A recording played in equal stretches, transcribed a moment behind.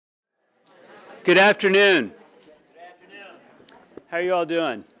Good afternoon. How are you all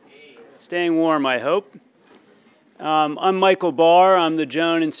doing? Staying warm, I hope. I'm Michael Barr. I'm the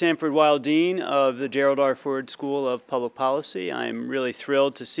Joan and Sanford Weill Dean of the Gerald R. Ford School of Public Policy. I'm really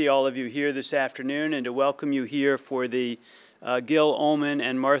thrilled to see all of you here this afternoon and to welcome you here for the Gil Ullman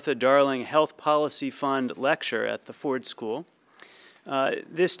and Martha Darling Health Policy Fund lecture at the Ford School.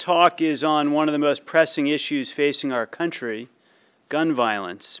 This talk is on one of the most pressing issues facing our country, gun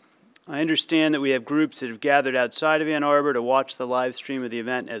violence. I understand that we have groups that have gathered outside of Ann Arbor to watch the live stream of the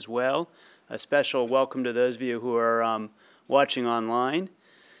event as well. A special welcome to those of you who are watching online.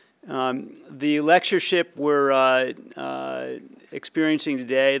 The lectureship we're experiencing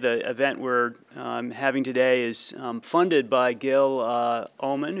today, the event we're having today, is funded by Gil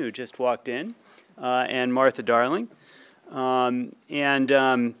Ullman, who just walked in, and Martha Darling.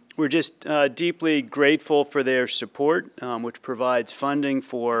 We're just deeply grateful for their support, which provides funding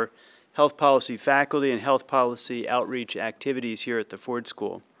for health policy faculty and health policy outreach activities here at the Ford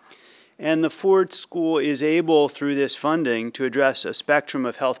School. And the Ford School is able, through this funding, to address a spectrum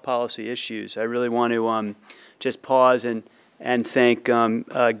of health policy issues. I really want to just pause and thank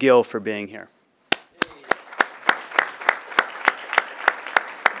Gil for being here.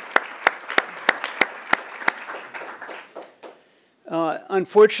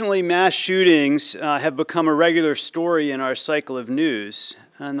 Unfortunately, mass shootings have become a regular story in our cycle of news.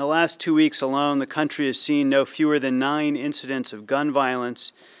 In the last 2 weeks alone, the country has seen no fewer than 9 incidents of gun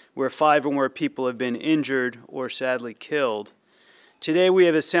violence where 5 or more people have been injured or sadly killed. Today, we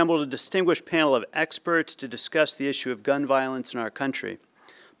have assembled a distinguished panel of experts to discuss the issue of gun violence in our country.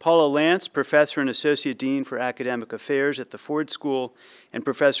 Paula Lantz, Professor and Associate Dean for Academic Affairs at the Ford School and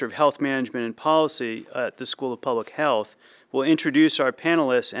Professor of Health Management and Policy at the School of Public Health, will introduce our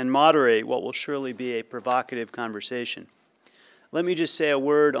panelists and moderate what will surely be a provocative conversation. Let me just say a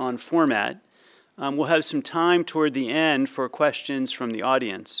word on format. We'll have some time toward the end for questions from the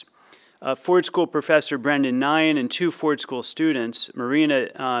audience. Ford School Professor Brendan Nyan and 2 Ford School students, Marina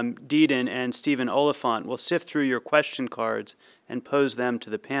Deedon and Stephen Oliphant, will sift through your question cards and pose them to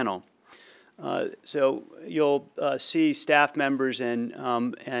the panel. So you'll see staff members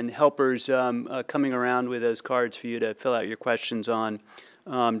and helpers coming around with those cards for you to fill out your questions on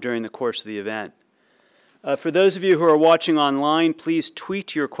during the course of the event. For those of you who are watching online, please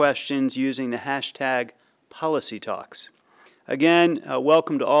tweet your questions using the hashtag #PolicyTalks. Again,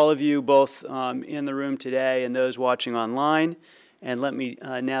 welcome to all of you, both in the room today and those watching online. And let me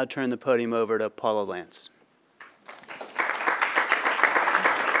now turn the podium over to Paula Lantz.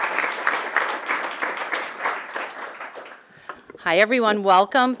 Hi, everyone.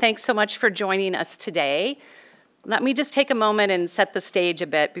 Welcome. Thanks so much for joining us today. Let me just take a moment and set the stage a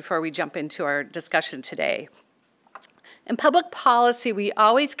bit before we jump into our discussion today. In public policy, we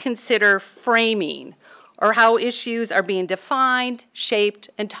always consider framing, or how issues are being defined, shaped,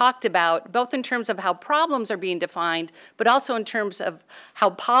 and talked about, both in terms of how problems are being defined, but also in terms of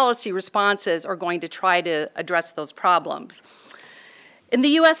how policy responses are going to try to address those problems. In the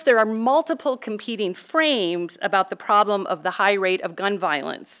US, there are multiple competing frames about the problem of the high rate of gun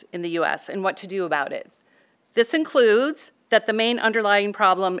violence in the US and what to do about it. This includes that the main underlying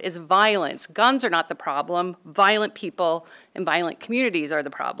problem is violence. Guns are not the problem. Violent people and violent communities are the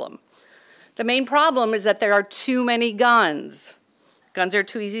problem. The main problem is that there are too many guns. Guns are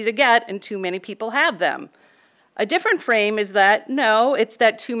too easy to get and too many people have them. A different frame is that, no, it's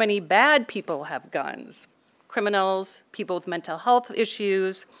that too many bad people have guns. Criminals, people with mental health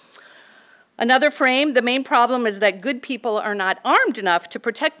issues. Another frame, the main problem is that good people are not armed enough to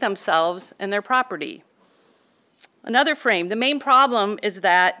protect themselves and their property. Another frame, the main problem is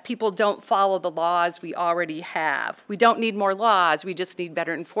that people don't follow the laws we already have. We don't need more laws, we just need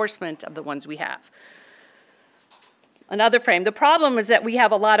better enforcement of the ones we have. Another frame, the problem is that we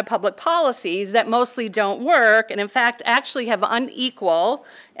have a lot of public policies that mostly don't work and in fact actually have unequal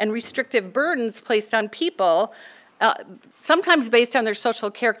and restrictive burdens placed on people, sometimes based on their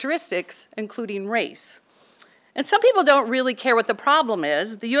social characteristics, including race. And some people don't really care what the problem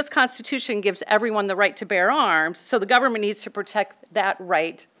is. The US Constitution gives everyone the right to bear arms, so the government needs to protect that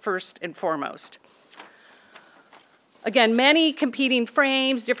right first and foremost. Again, many competing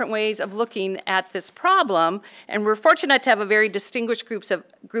frames, different ways of looking at this problem, and we're fortunate to have a very distinguished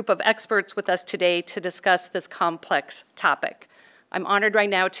group of experts with us today to discuss this complex topic. I'm honored right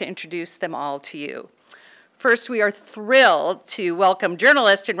now to introduce them all to you. First, we are thrilled to welcome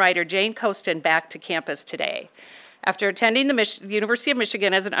journalist and writer Jane Coaston back to campus today. After attending the University of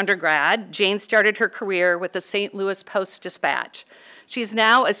Michigan as an undergrad, Jane started her career with the St. Louis Post-Dispatch. She's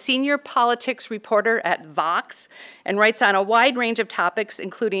now a senior politics reporter at Vox and writes on a wide range of topics,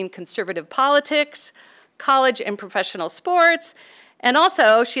 including conservative politics, college and professional sports, and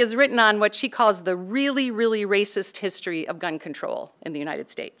also she has written on what she calls the really, really racist history of gun control in the United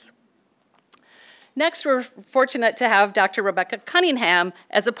States. Next, we're fortunate to have Dr. Rebecca Cunningham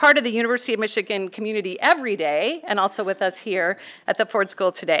as a part of the University of Michigan community every day, and also with us here at the Ford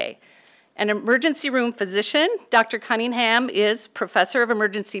School today. An emergency room physician, Dr. Cunningham is professor of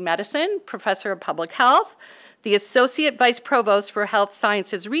emergency medicine, professor of public health, the associate vice provost for health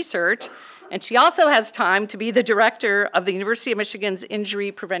sciences research, and she also has time to be the director of the University of Michigan's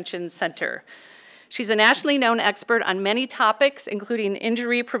Injury Prevention Center. She's a nationally known expert on many topics, including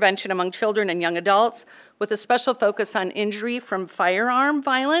injury prevention among children and young adults, with a special focus on injury from firearm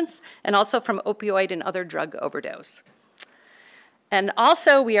violence and also from opioid and other drug overdose. And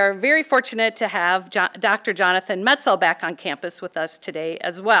also, we are very fortunate to have Dr. Jonathan Metzl back on campus with us today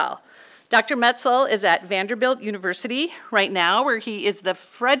as well. Dr. Metzl is at Vanderbilt University right now, where he is the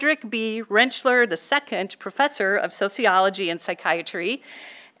Frederick B. Rentschler II Professor of Sociology and Psychiatry,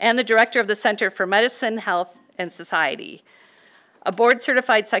 and the director of the Center for Medicine, Health, and Society. A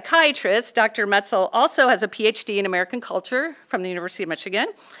board-certified psychiatrist, Dr. Metzl also has a PhD in American culture from the University of Michigan,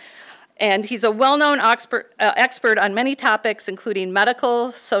 and he's a well-known expert on many topics, including medical,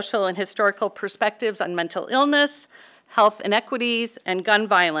 social, and historical perspectives on mental illness, health inequities, and gun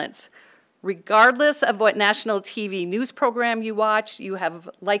violence. Regardless of what national TV news program you watch, you have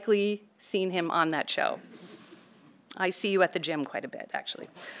likely seen him on that show. I see you at the gym quite a bit, actually.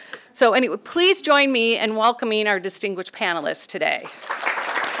 So anyway, please join me in welcoming our distinguished panelists today.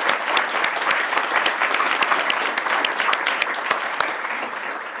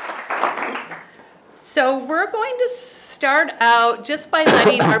 So we're going to start out just by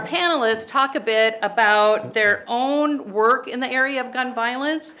letting our panelists talk a bit about their own work in the area of gun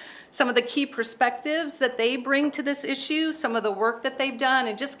violence, some of the key perspectives that they bring to this issue, some of the work that they've done,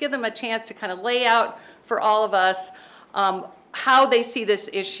 and just give them a chance to kind of lay out for all of us how they see this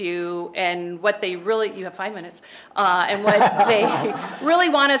issue and what they really, you have 5 minutes, and what they really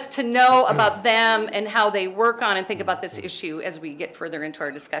want us to know about them and how they work on and think about this issue as we get further into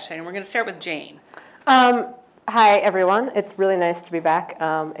our discussion. And we're going to start with Jane. Hi, everyone. It's really nice to be back.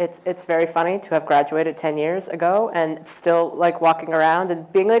 It's very funny to have graduated 10 years ago and still like walking around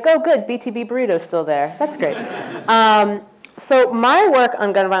and being like, oh, good, BTB burrito's still there. That's great. So my work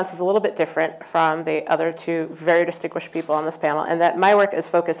on gun violence is a little bit different from the other two very distinguished people on this panel, and that my work is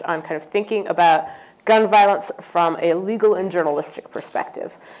focused on kind of thinking about gun violence from a legal and journalistic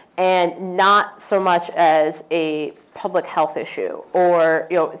perspective, and not so much as a public health issue, or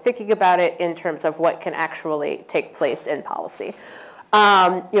thinking about it in terms of what can actually take place in policy.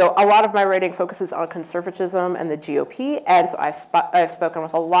 A lot of my writing focuses on conservatism and the GOP, and so I've spoken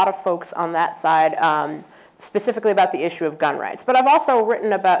with a lot of folks on that side, specifically about the issue of gun rights. But I've also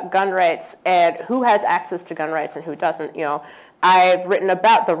written about gun rights and who has access to gun rights and who doesn't. I've written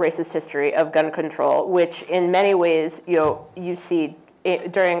about the racist history of gun control, which in many ways, you see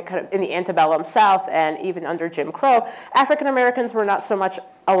during kind of in the antebellum South and even under Jim Crow, African Americans were not so much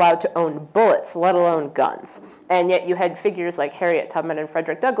allowed to own bullets, let alone guns. And yet you had figures like Harriet Tubman and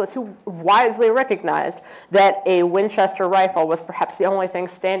Frederick Douglass who wisely recognized that a Winchester rifle was perhaps the only thing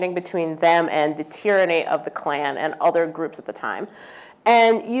standing between them and the tyranny of the Klan and other groups at the time.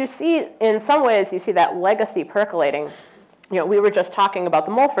 And you see, in some ways, you see that legacy percolating. We were just talking about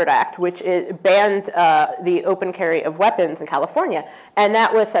the Mulford Act, which banned the open carry of weapons in California. And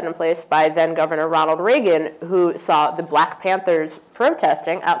that was set in place by then Governor Ronald Reagan, who saw the Black Panthers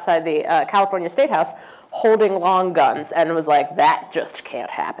protesting outside the California State House, holding long guns, and was like, that just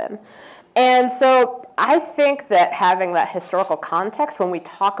can't happen. And so I think that having that historical context when we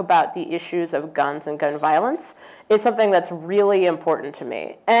talk about the issues of guns and gun violence is something that's really important to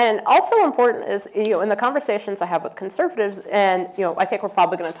me. And also important is, in the conversations I have with conservatives, and I think we're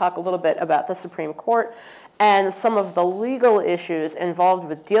probably going to talk a little bit about the Supreme Court and some of the legal issues involved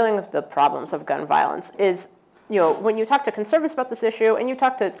with dealing with the problems of gun violence is, when you talk to conservatives about this issue and you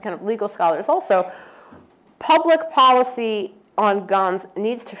talk to kind of legal scholars also, public policy on guns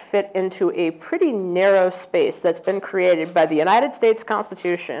needs to fit into a pretty narrow space that's been created by the United States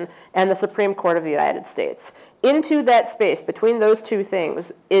Constitution and the Supreme Court of the United States. Into that space, between those two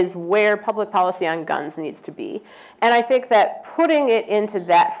things, is where public policy on guns needs to be. And I think that putting it into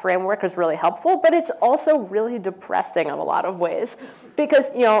that framework is really helpful, but it's also really depressing in a lot of ways. Because,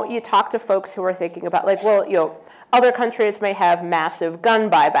 you talk to folks who are thinking about, like, well, other countries may have massive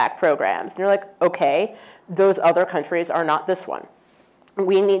gun buyback programs. And you're like, okay, those other countries are not this one.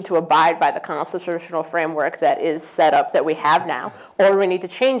 we need to abide by the constitutional framework that is set up that we have now, or we need to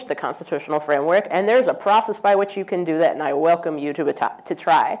change the constitutional framework, and there's a process by which you can do that, and I welcome you to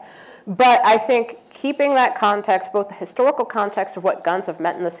try. But I think keeping that context, both the historical context of what guns have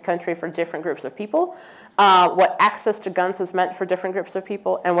meant in this country for different groups of people, what access to guns has meant for different groups of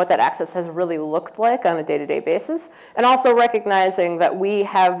people, and what that access has really looked like on a day-to-day basis, and also recognizing that we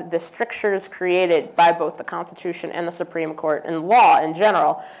have the strictures created by both the Constitution and the Supreme Court and law in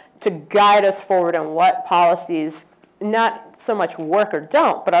general to guide us forward on what policies not so much work or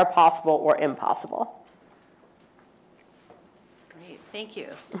don't, but are possible or impossible. Thank you.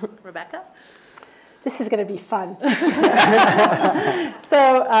 Rebecca? This is going to be fun.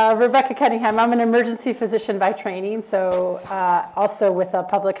 So Rebecca Cunningham, I'm an emergency physician by training, so also with a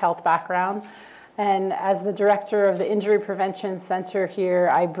public health background. And as the director of the Injury Prevention Center here,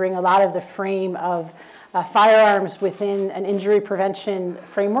 I bring a lot of the frame of firearms within an injury prevention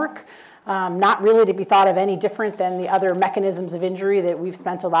framework, not really to be thought of any different than the other mechanisms of injury that we've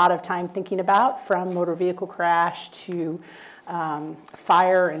spent a lot of time thinking about, from motor vehicle crash to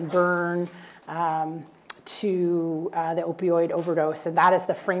fire and burn, to the opioid overdose. And that is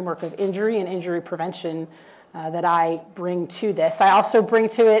the framework of injury and injury prevention that I bring to this. I also bring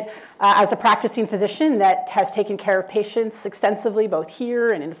to it as a practicing physician that has taken care of patients extensively, both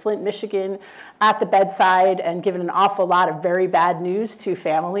here and in Flint, Michigan, at the bedside, and given an awful lot of very bad news to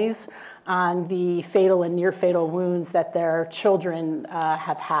families on the fatal and near fatal wounds that their children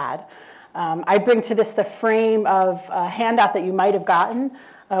have had. I bring to this the frame of a handout that you might have gotten,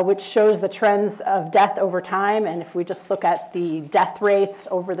 which shows the trends of death over time. And if we just look at the death rates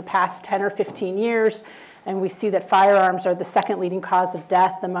over the past 10 or 15 years, and we see that firearms are the second leading cause of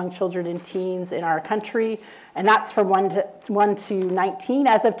death among children and teens in our country. And that's from 1 to 19.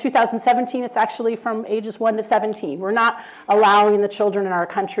 As of 2017, it's actually from ages 1 to 17. We're not allowing the children in our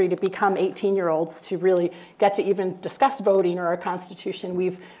country to become 18-year-olds to really get to even discuss voting or our Constitution.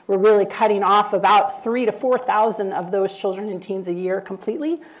 We're really cutting off about 3,000 to 4,000 of those children and teens a year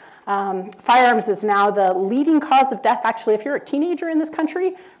completely. Firearms is now the leading cause of death, actually, if you're a teenager in this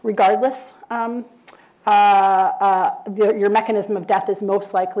country, regardless. Your mechanism of death is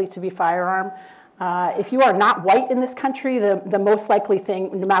most likely to be firearm. If you are not white in this country, the most likely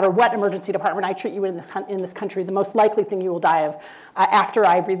thing, no matter what emergency department I treat you in this country, the most likely thing you will die of after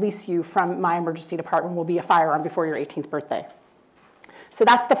I release you from my emergency department will be a firearm before your 18th birthday. So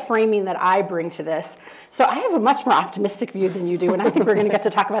that's the framing that I bring to this. So I have a much more optimistic view than you do, and I think we're going to get to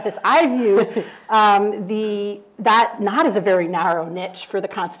talk about this. I view that not as a very narrow niche for the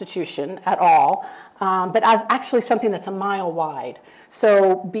Constitution at all, but as actually something that's a mile wide.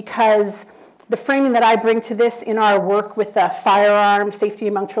 So because the framing that I bring to this in our work with the Firearm Safety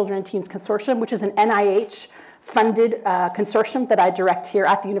Among Children and Teens Consortium, which is an NIH-funded consortium that I direct here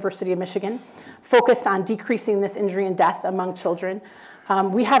at the University of Michigan, focused on decreasing this injury and death among children.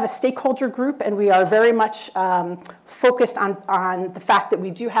 We have a stakeholder group, and we are very much focused on the fact that we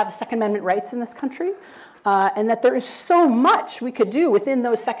do have Second Amendment rights in this country, and that there is so much we could do within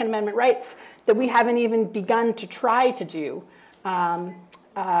those Second Amendment rights that we haven't even begun to try to do.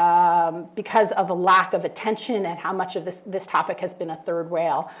 Because of a lack of attention and how much of this topic has been a third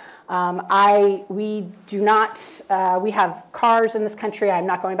rail. We have cars in this country. I'm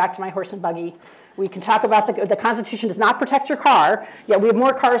not going back to my horse and buggy. We can talk about the Constitution does not protect your car, yet we have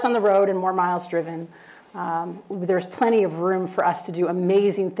more cars on the road and more miles driven. There's plenty of room for us to do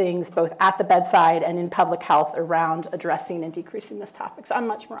amazing things both at the bedside and in public health around addressing and decreasing this topic. So I'm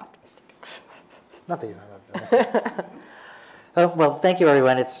much more optimistic. Not that you're not optimistic. Well, thank you,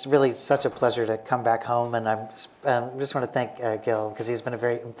 everyone. It's really such a pleasure to come back home, and I just want to thank Gil, because he's been a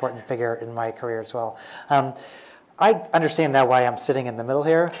very important figure in my career as well. I understand now why I'm sitting in the middle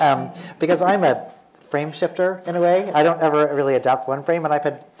here, because I'm a frame shifter in a way. I don't ever really adopt one frame, and I've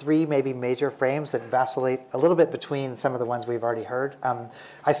had 3 maybe major frames that vacillate a little bit between some of the ones we've already heard.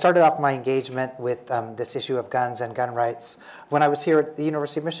 I started off my engagement with this issue of guns and gun rights when I was here at the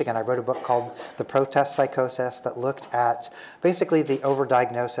University of Michigan. I wrote a book called The Protest Psychosis that looked at basically the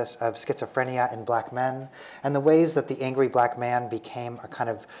overdiagnosis of schizophrenia in black men and the ways that the angry black man became a kind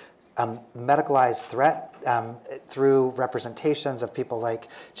of medicalized threat through representations of people like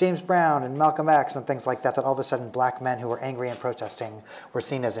James Brown and Malcolm X and things like that, that all of a sudden black men who were angry and protesting were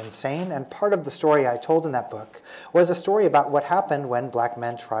seen as insane. And part of the story I told in that book was a story about what happened when black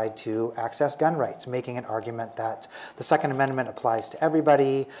men tried to access gun rights, making an argument that the Second Amendment applies to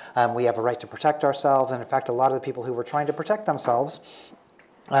everybody, we have a right to protect ourselves, and in fact a lot of the people who were trying to protect themselves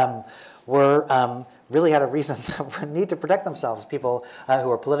really had a reason to need to protect themselves. People who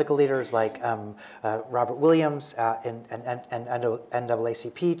were political leaders like Robert Williams and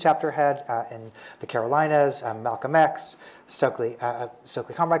NAACP chapter head in the Carolinas, Malcolm X, Stokely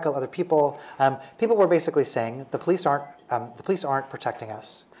Carmichael, other people. People were basically saying the police aren't protecting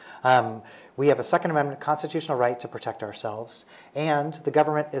us. We have a Second Amendment constitutional right to protect ourselves, and the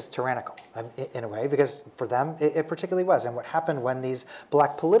government is tyrannical in a way, because for them it particularly was. And what happened when these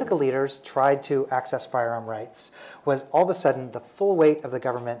black political leaders tried to access firearm rights was all of a sudden the full weight of the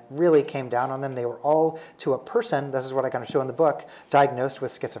government really came down on them. They were all, to a person, this is what I'm going to show in the book, diagnosed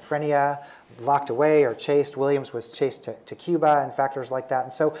with schizophrenia, locked away or chased. Williams was chased to Cuba and factors like that.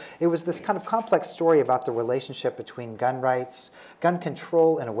 And so it was this kind of complex story about the relationship between gun rights, gun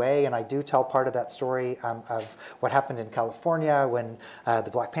control in a way, and I do tell part of that story of what happened in California when the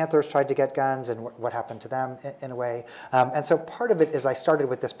Black Panthers tried to get guns and what happened to them in a way. And so part of it is I started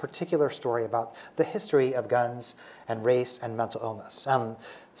with this particular story about the history of guns and race and mental illness.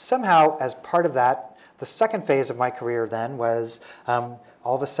 Somehow, as part of that, the second phase of my career then was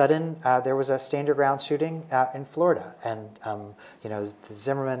all of a sudden there was a stand your ground shooting in Florida, and the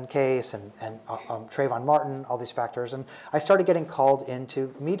Zimmerman case and Trayvon Martin, all these factors, and I started getting called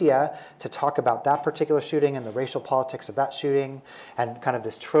into media to talk about that particular shooting and the racial politics of that shooting, and kind of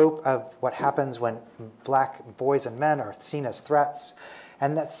this trope of what happens when black boys and men are seen as threats.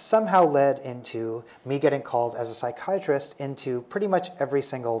 And that somehow led into me getting called as a psychiatrist into pretty much every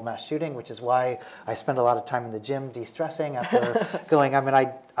single mass shooting, which is why I spend a lot of time in the gym de-stressing after going. I mean,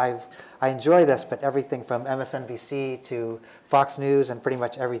 I enjoy this, but everything from MSNBC to Fox News and pretty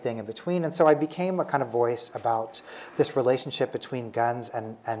much everything in between. And so I became a kind of voice about this relationship between guns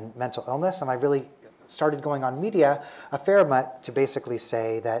and mental illness. And I really started going on media a fair amount to basically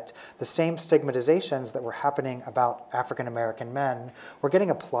say that the same stigmatizations that were happening about African American men were getting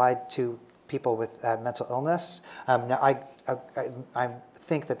applied to people with mental illness. Now, I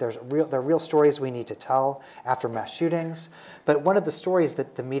think that there are real stories we need to tell after mass shootings, but one of the stories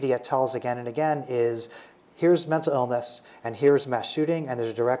that the media tells again and again is, here's mental illness, and here's mass shooting, and there's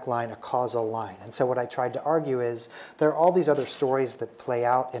a direct line, a causal line. And so what I tried to argue is there are all these other stories that play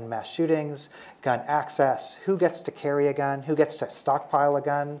out in mass shootings, gun access, who gets to carry a gun, who gets to stockpile a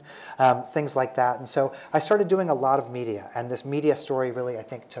gun, things like that. And so I started doing a lot of media, and this media story really, I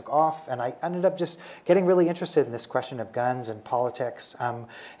think, took off, and I ended up just getting really interested in this question of guns and politics,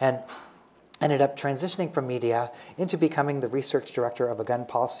 and ended up transitioning from media into becoming the research director of a gun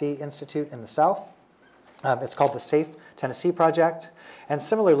policy institute in the South. It's called the Safe Tennessee Project. And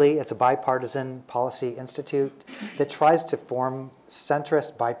similarly, it's a bipartisan policy institute that tries to form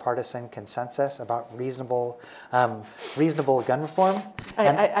centrist bipartisan consensus about reasonable gun reform.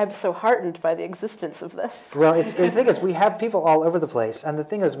 I'm so heartened by the existence of this. Well, the thing is, we have people all over the place. And the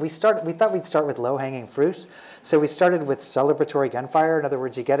thing is, we thought we'd start with low-hanging fruit. So we started with celebratory gunfire. In other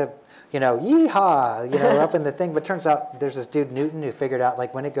words, you get a, yeehaw, up in the thing. But turns out there's this dude, Newton, who figured out,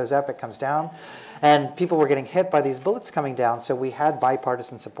 like, when it goes up, it comes down. And people were getting hit by these bullets coming down. So we had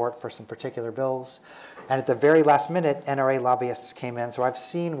bipartisan support for some particular bills. And at the very last minute, NRA lobbyists came in. So I've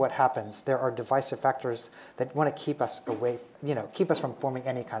seen what happens. There are divisive factors that want to keep us away, keep us from forming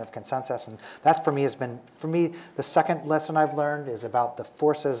any kind of consensus. And that for me has been, the second lesson I've learned is about the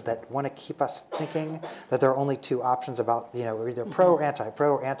forces that want to keep us thinking that there are only two options about, we're either pro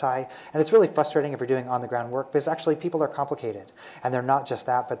or anti. And it's really frustrating if you're doing on the ground work, because actually people are complicated. And they're not just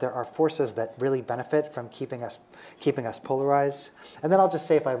that, but there are forces that really benefit from keeping us polarized. And then I'll just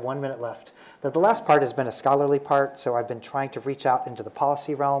say, if I have 1 minute left, that the last part has been a scholarly part, so I've been trying to reach out into the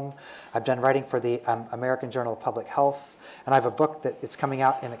policy realm. I've done writing for the American Journal of Public Health, and I have a book that it's coming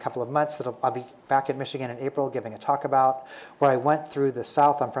out in a couple of months that I'll be back in Michigan in April giving a talk about, where I went through the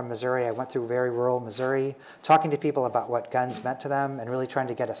South. I'm from Missouri. I went through very rural Missouri, talking to people about what guns meant to them and really trying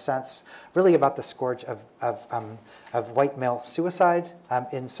to get a sense really about the scourge of white male suicide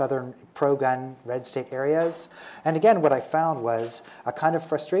in southern pro-gun red state areas. And again, what I found was a kind of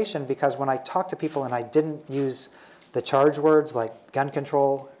frustration, because when I talked to people and I didn't use the charge words like gun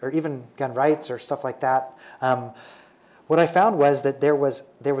control or even gun rights or stuff like that, what I found was that there was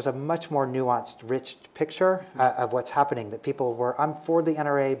a much more nuanced, rich picture of what's happening. That people were, I'm for the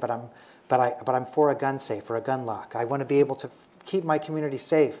NRA, but I'm for a gun safe or a gun lock. I want to be able to keep my community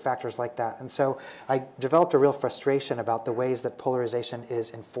safe, factors like that. And so I developed a real frustration about the ways that polarization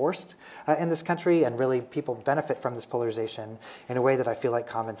is enforced in this country, and really people benefit from this polarization in a way that I feel like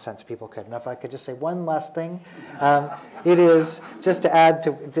common sense people could. And if I could just say one last thing, it is, just to add,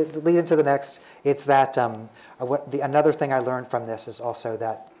 to lead into the next, it's that another thing I learned from this is also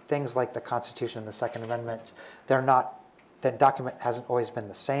that things like the Constitution and the Second Amendment, they're not the document hasn't always been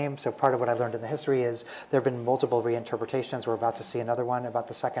the same. So part of what I learned in the history is there have been multiple reinterpretations. We're about to see another one about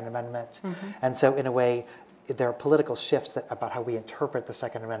the Second Amendment. And so in a way, there are political shifts about how we interpret the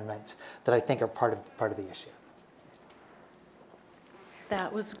Second Amendment that I think are part of the issue.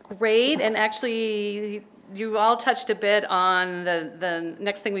 That was great, and actually, you all touched a bit on the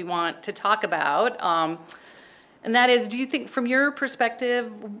next thing we want to talk about, and that is, do you think, from your perspective,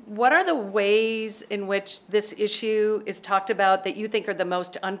 what are the ways in which this issue is talked about that you think are the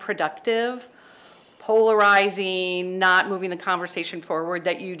most unproductive, polarizing, not moving the conversation forward,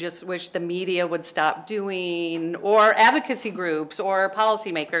 that you just wish the media would stop doing, or advocacy groups, or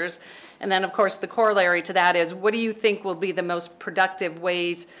policymakers? And then, of course, the corollary to that is, what do you think will be the most productive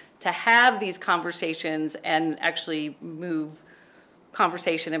ways to have these conversations and actually move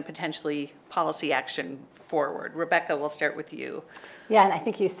conversation and potentially policy action forward? Rebecca, we'll start with you. Yeah, and I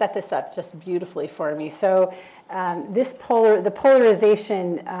think you set this up just beautifully for me. So the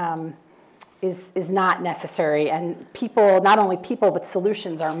polarization is not necessary, and people, not only people, but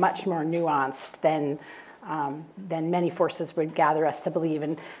solutions are much more nuanced than many forces would gather us to believe.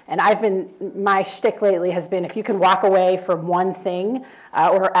 And my shtick lately has been, if you can walk away from one thing,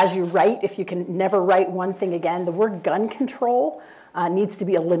 or as you write, if you can never write one thing again, the word gun control needs to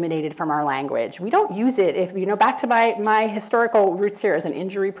be eliminated from our language. We don't use it. If back to my historical roots here as an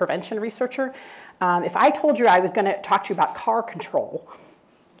injury prevention researcher, if I told you I was going to talk to you about car control,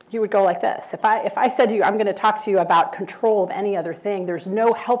 you would go like this. If I said to you, I'm going to talk to you about control of any other thing, there's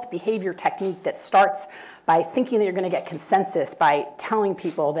no health behavior technique that starts by thinking that you're going to get consensus by telling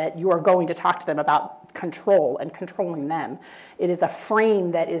people that you are going to talk to them about control and controlling them. It is a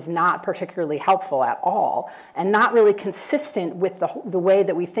frame that is not particularly helpful at all, and not really consistent with the way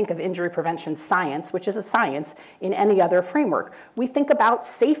that we think of injury prevention science, which is a science, in any other framework. We think about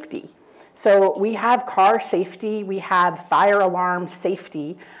safety. So we have car safety, we have fire alarm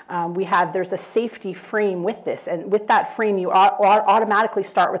safety, there's a safety frame with this. And with that frame, you automatically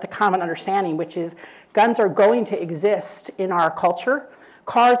start with a common understanding, which is guns are going to exist in our culture,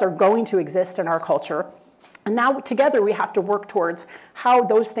 cars are going to exist in our culture. And now together we have to work towards how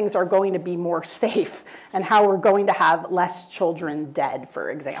those things are going to be more safe and how we're going to have less children dead,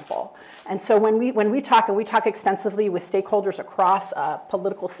 for example. And so when we talk, and we talk extensively with stakeholders across a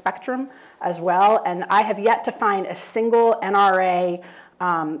political spectrum as well, and I have yet to find a single NRA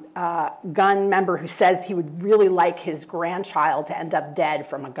gun member who says he would really like his grandchild to end up dead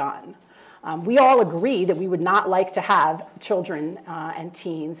from a gun. We all agree that we would not like to have children and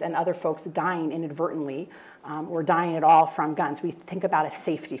teens and other folks dying inadvertently or dying at all from guns. We think about a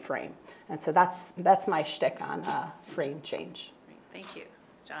safety frame. And so that's my shtick on frame change. Thank you.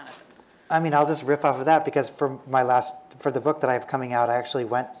 Jonathan. I mean, I'll just riff off of that, because for the book that I have coming out, I actually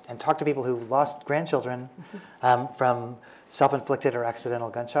went and talked to people who lost grandchildren from self-inflicted or accidental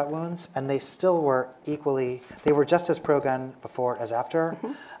gunshot wounds, and they still were they were just as pro-gun before as after.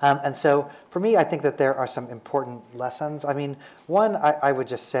 And so for me, I think that there are some important lessons. I mean, one I would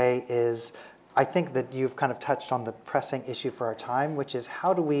just say is, I think that you've kind of touched on the pressing issue for our time, which is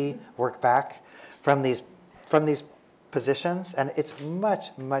how do we work back from these positions, and it's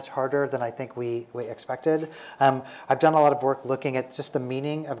much, much harder than I think we expected. I've done a lot of work looking at just the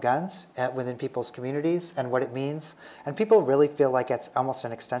meaning of guns within people's communities and what it means, and people really feel like it's almost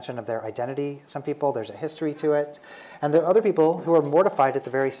an extension of their identity. Some people, there's a history to it, and there are other people who are mortified at the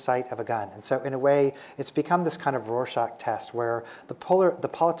very sight of a gun. And so in a way, it's become this kind of Rorschach test where the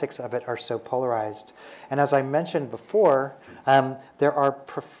politics of it are so polarized. And as I mentioned before, there are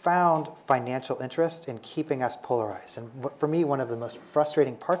profound financial interests in keeping us polarized. And for me, one of the most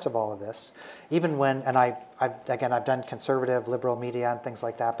frustrating parts of all of this, even when, and I've done conservative, liberal media and things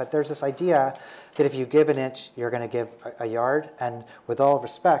like that, but there's this idea that if you give an inch, you're going to give a yard. And with all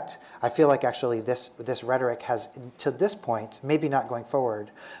respect, I feel like actually this rhetoric has, to this point, maybe not going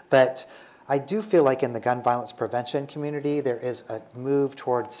forward, but I do feel like in the gun violence prevention community, there is a move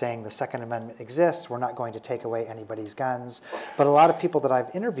toward saying the Second Amendment exists, we're not going to take away anybody's guns. But a lot of people that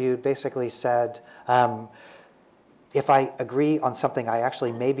I've interviewed basically said, if I agree on something I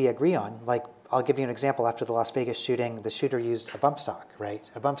actually maybe agree on, like I'll give you an example. After the Las Vegas shooting, the shooter used a bump stock, right?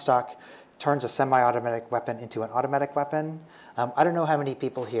 A bump stock turns a semi-automatic weapon into an automatic weapon. I don't know how many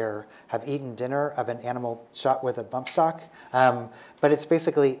people here have eaten dinner of an animal shot with a bump stock, but it's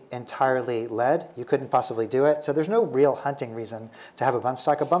basically entirely lead. You couldn't possibly do it. So there's no real hunting reason to have a bump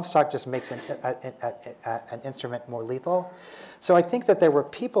stock. A bump stock just makes an instrument more lethal. So I think that there were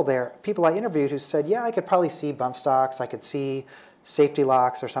people I interviewed who said, yeah, I could probably see bump stocks. I could see safety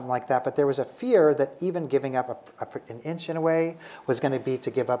locks or something like that, but there was a fear that even giving up an inch in a way was going to be to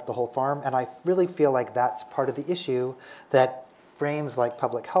give up the whole farm, and I really feel like that's part of the issue that frames like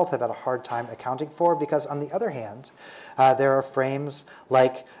public health have had a hard time accounting for, because on the other hand, there are frames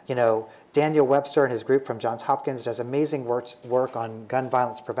like, Daniel Webster and his group from Johns Hopkins does amazing work on gun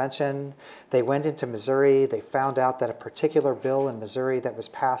violence prevention. They went into Missouri. They found out that a particular bill in Missouri that was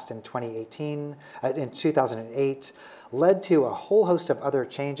passed in 2008, led to a whole host of other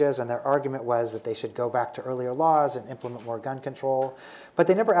changes, and their argument was that they should go back to earlier laws and implement more gun control. But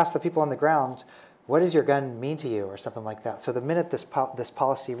they never asked the people on the ground, what does your gun mean to you, or something like that. So the minute this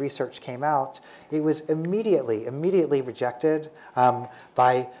policy research came out, it was immediately rejected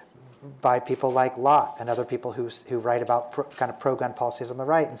by people like Lott and other people who write about kind of pro-gun policies on the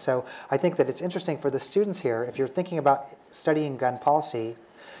right. And so I think that it's interesting for the students here, if you're thinking about studying gun policy,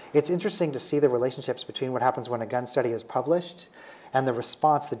 it's interesting to see the relationships between what happens when a gun study is published and the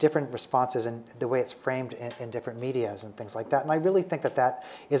response, the different responses and the way it's framed in different medias and things like that. And I really think that that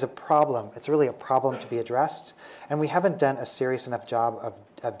is a problem. It's really a problem to be addressed. And we haven't done a serious enough job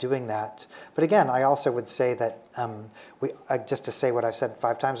of doing that. But again, I also would say that, just to say what I've said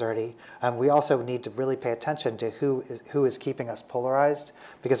 5 times already, we also need to really pay attention to who is keeping us polarized,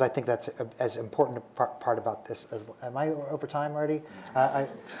 because I think that's as important a part about this. Am I over time already?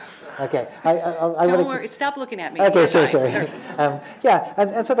 Okay. Don't worry. Stop looking at me. Okay, sorry. Yeah,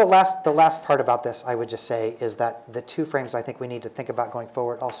 and so the last part about this, I would just say, is that the 2 frames I think we need to think about going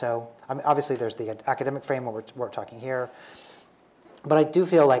forward also, I mean, obviously there's the academic frame where we're talking here, but I do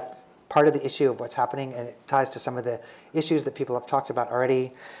feel like part of the issue of what's happening, and it ties to some of the issues that people have talked about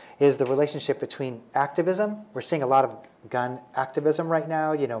already, is the relationship between activism. We're seeing a lot of gun activism right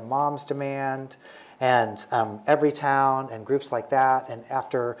now, Moms Demand, and Everytown, and groups like that. And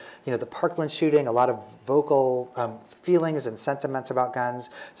after the Parkland shooting, a lot of vocal feelings and sentiments about guns.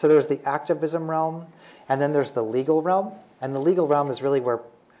 So there's the activism realm, and then there's the legal realm. And the legal realm is really where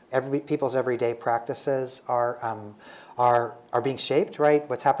people's everyday practices are being shaped, right?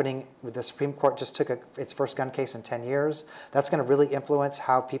 What's happening with the Supreme Court just took its first gun case in 10 years. That's going to really influence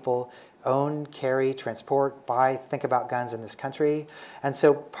how people own, carry, transport, buy, think about guns in this country. And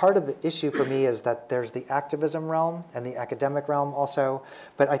so part of the issue for me is that there's the activism realm and the academic realm also,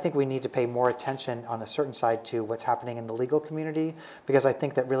 but I think we need to pay more attention on a certain side to what's happening in the legal community, because I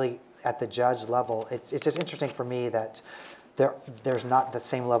think that really at the judge level, it's just interesting for me that there's not the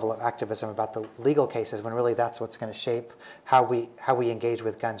same level of activism about the legal cases, when really that's what's going to shape how we engage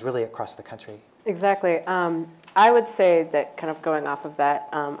with guns really across the country. Exactly. I would say that, kind of going off of that,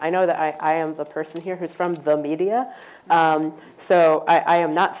 I know that I am the person here who's from the media, so I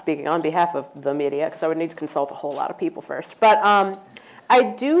am not speaking on behalf of the media, because I would need to consult a whole lot of people first. But I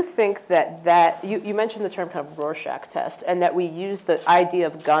do think that you mentioned the term kind of Rorschach test, and that we use the idea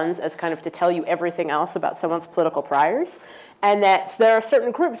of guns as kind of to tell you everything else about someone's political priors, and that there are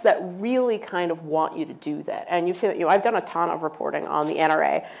certain groups that really kind of want you to do that. And you've seen that, I've done a ton of reporting on the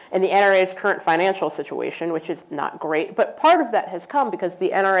NRA and the NRA's current financial situation, which is not great, but part of that has come because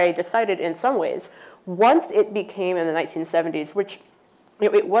the NRA decided in some ways, once it became in the 1970s, which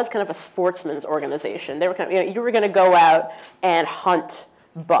it was kind of a sportsman's organization. They were kind of, you were going to go out and hunt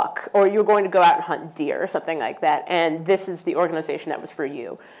buck, or you were going to go out and hunt deer or something like that, and this is the organization that was for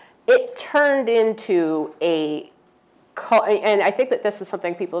you. It turned into and I think that this is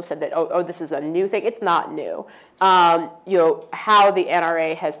something people have said that, oh, this is a new thing. It's not new. How the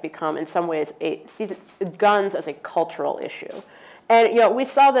NRA has become, in some ways, sees guns as a cultural issue. And we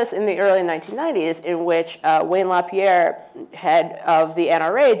saw this in the early 1990s, in which Wayne LaPierre, head of the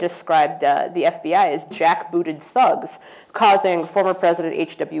NRA, described the FBI as jackbooted thugs, causing former President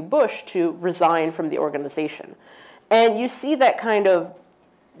H.W. Bush to resign from the organization. And you see that kind of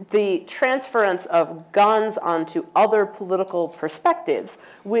the transference of guns onto other political perspectives,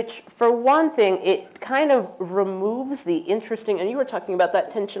 which, for one thing, it kind of removes the interesting, and you were talking about that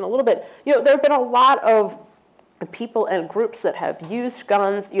tension a little bit, there have been a lot of people and groups that have used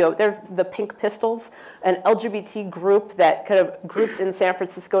guns. There's the Pink Pistols, an LGBT group that kind of groups in San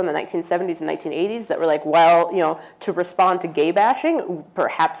Francisco in the 1970s and 1980s that were like, well, to respond to gay bashing,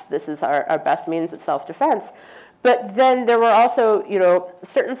 perhaps this is our best means of self-defense. But then there were also,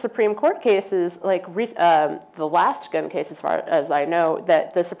 certain Supreme Court cases, like the last gun case, as far as I know,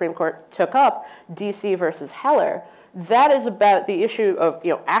 that the Supreme Court took up, D.C. versus Heller. That is about the issue of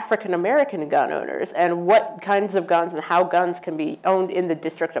African-American gun owners and what kinds of guns and how guns can be owned in the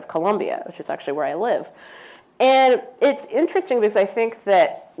District of Columbia, which is actually where I live. And it's interesting because I think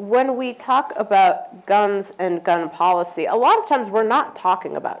that when we talk about guns and gun policy, a lot of times we're not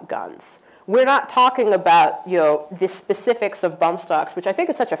talking about guns. we're not talking about, the specifics of bump stocks, which I think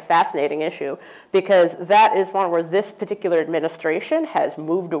is such a fascinating issue, because that is one where this particular administration has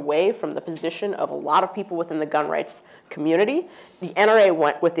moved away from the position of a lot of people within the gun rights community. The NRA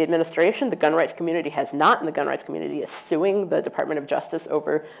went with the administration. The gun rights community has not, and the gun rights community is suing the Department of Justice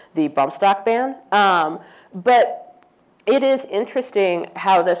over the bump stock ban. But it is interesting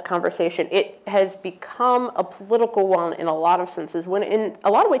how this conversation, it has become a political one in a lot of senses, when in a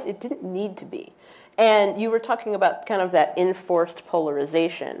lot of ways it didn't need to be. And you were talking about kind of that enforced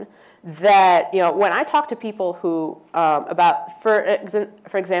polarization that, when I talk to people who, about, for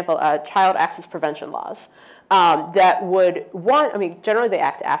example, child access prevention laws, that would, generally they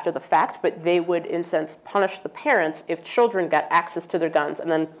act after the fact, but they would, in a sense, punish the parents if children got access to their guns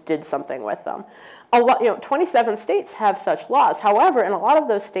and then did something with them. 27 states have such laws. However, in a lot of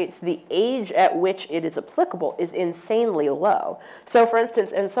those states, the age at which it is applicable is insanely low. So, for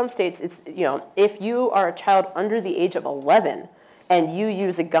instance, in some states, it's, if you are a child under the age of 11 and you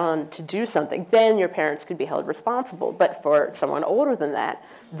use a gun to do something, then your parents could be held responsible. But for someone older than that,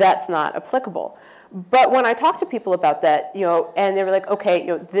 that's not applicable. But when I talk to people about that, and they were like,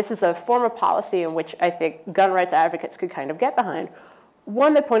 okay, this is a form of policy in which I think gun rights advocates could kind of get behind.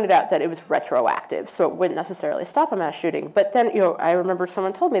 One, they pointed out that it was retroactive, so it wouldn't necessarily stop a mass shooting. But then, I remember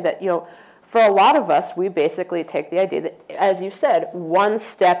someone told me that, for a lot of us, we basically take the idea that, as you said, one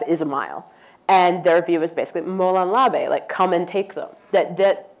step is a mile. And their view is basically molan labe, like come and take them.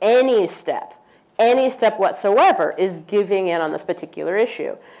 That any step whatsoever is giving in on this particular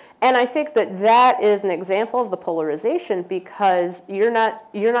issue. And I think that is an example of the polarization, because you're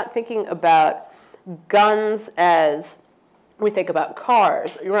not thinking about guns as we think about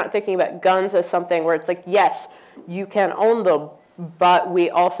cars. You're not thinking about guns as something where it's like, yes, you can own them, but we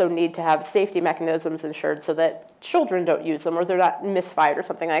also need to have safety mechanisms ensured so that children don't use them or they're not misfired or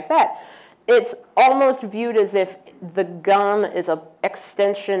something like that. It's almost viewed as if the gun is an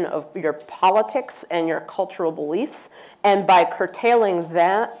extension of your politics and your cultural beliefs, and by curtailing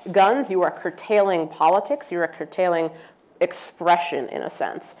guns, you are curtailing politics, you are curtailing expression in a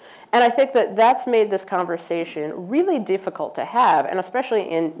sense. And I think that's made this conversation really difficult to have, and especially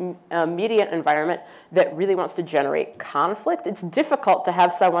in a media environment that really wants to generate conflict. It's difficult to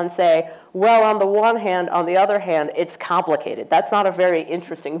have someone say, well, on the one hand, on the other hand, it's complicated. That's not a very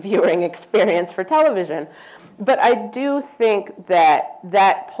interesting viewing experience for television. But I do think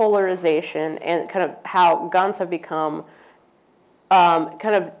that polarization and kind of how guns have become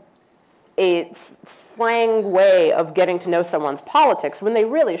kind of a slang way of getting to know someone's politics when they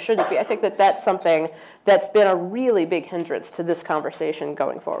really shouldn't be. I think that's something that's been a really big hindrance to this conversation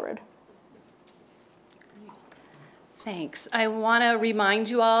going forward. Thanks. I want to remind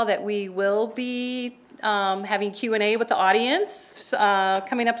you all that we will be having Q&A with the audience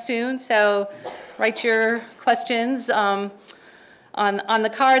coming up soon, so write your questions on the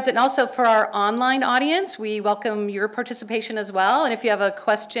cards. And also for our online audience, we welcome your participation as well. And if you have a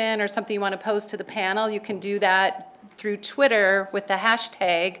question or something you want to pose to the panel, you can do that through Twitter with the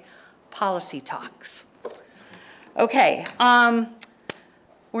hashtag #PolicyTalks. Okay,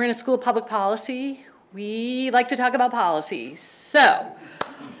 we're in a school of public policy. We like to talk about policy. So,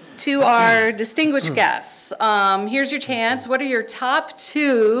 to our distinguished guests, here's your chance. What are your top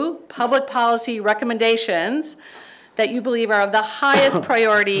 2 public policy recommendations that you believe are of the highest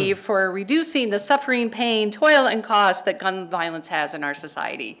priority for reducing the suffering, pain, toil, and cost that gun violence has in our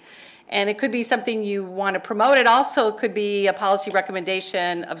society? And it could be something you want to promote. It also could be a policy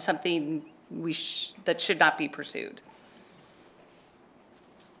recommendation of something that should not be pursued.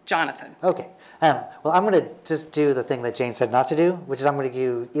 Jonathan. Okay. Well, I'm going to just do the thing that Jane said not to do, which is I'm going to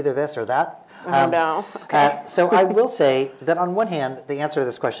do either this or that. Oh, no. Okay. So I will say that on one hand, the answer to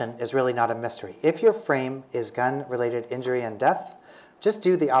this question is really not a mystery. If your frame is gun-related injury and death, just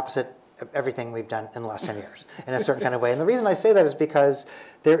do the opposite of everything we've done in the last 10 years in a certain kind of way. And the reason I say that is because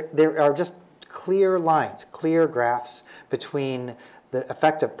there are just clear lines, clear graphs between the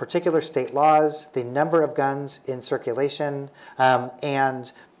effect of particular state laws, the number of guns in circulation,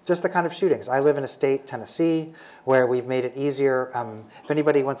 and just the kind of shootings. I live in a state, Tennessee, where we've made it easier. If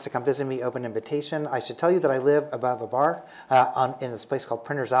anybody wants to come visit me, open invitation. I should tell you that I live above a bar in this place called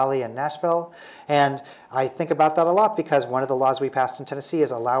Printer's Alley in Nashville. And I think about that a lot because one of the laws we passed in Tennessee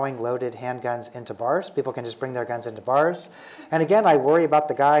is allowing loaded handguns into bars. People can just bring their guns into bars. And again, I worry about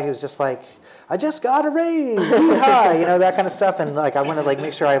the guy who's just like, I just got a raise, yee-haw, that kind of stuff. And I want to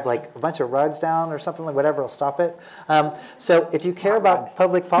make sure I have a bunch of rugs down or something, whatever will stop it. So if you care about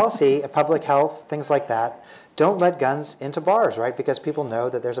public policy, public health, things like that, don't let guns into bars, right? Because people know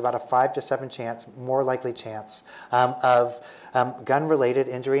that there's about a 5 to 7 chance, more likely chance of gun-related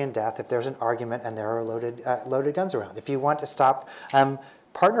injury and death if there's an argument and there are loaded guns around. If you want to stop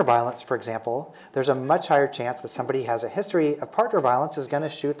partner violence, for example, there's a much higher chance that somebody has a history of partner violence is going to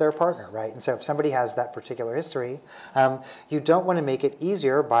shoot their partner, right? And so if somebody has that particular history, you don't want to make it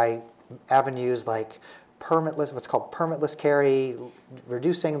easier by avenues like permitless, what's called permitless carry,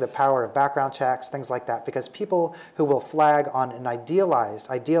 reducing the power of background checks, things like that, because people who will flag on an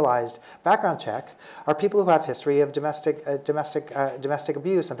idealized background check are people who have history of domestic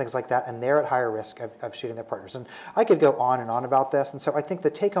abuse and things like that, and they're at higher risk of shooting their partners. And I could go on and on about this, and so I think the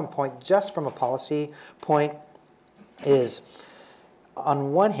take-home point, just from a policy point, is,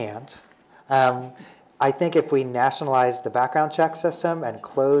 on one hand, I think if we nationalized the background check system and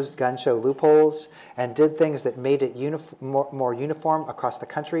closed gun show loopholes and did things that made it more uniform across the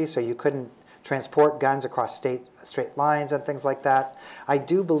country so you couldn't transport guns across straight lines and things like that, I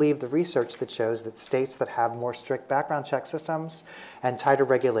do believe the research that shows that states that have more strict background check systems and tighter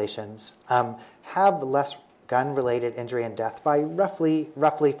regulations have less gun-related injury and death by roughly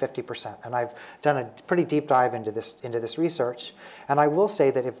 50%. And I've done a pretty deep dive into this research. And I will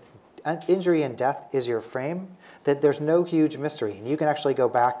say that if injury and death is your frame, that there's no huge mystery. And you can actually go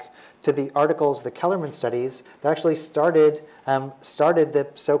back to the articles, the Kellerman studies, that actually started the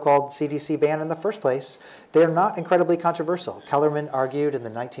so-called CDC ban in the first place. They're not incredibly controversial. Kellerman argued in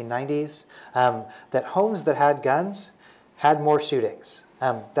the 1990s that homes that had guns had more shootings.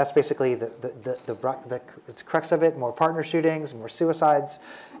 That's basically the crux of it, more partner shootings, more suicides.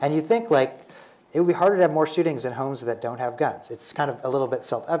 And you think, like, it would be harder to have more shootings in homes that don't have guns. It's kind of a little bit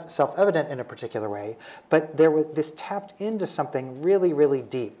self-evident in a particular way, but this tapped into something really, really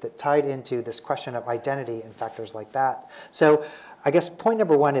deep that tied into this question of identity and factors like that. So I guess point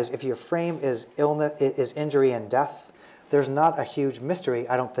number one is, if your frame is injury and death, there's not a huge mystery,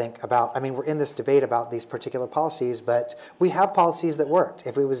 I don't think, about, I mean, we're in this debate about these particular policies, but we have policies that worked.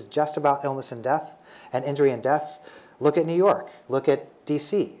 If it was just about illness and death and injury and death, look at New York, look at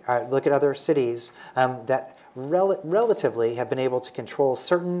DC, look at other cities that relatively have been able to control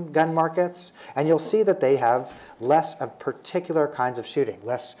certain gun markets, and you'll see that they have less of particular kinds of shooting,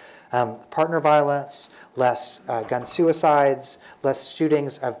 less partner violence, less gun suicides, less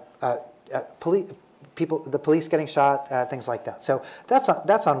shootings of the police getting shot, things like that. So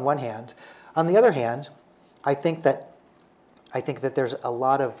that's on one hand. On the other hand, I think that there's a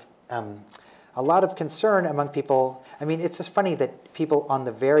lot of concern among people. I mean, it's just funny that people on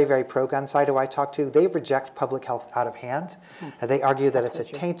the very, very pro-gun side who I talk to, they reject public health out of hand. They argue that it's a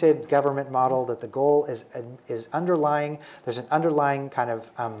tainted government model, that the goal is underlying. There's an underlying kind of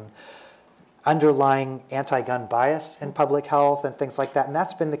underlying anti-gun bias in public health and things like that. And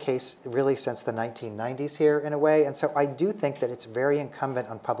that's been the case really since the 1990s here in a way. And so I do think that it's very incumbent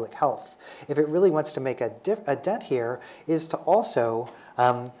on public health, if it really wants to make a dent here, is to also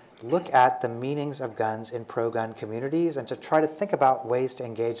look at the meanings of guns in pro-gun communities and to try to think about ways to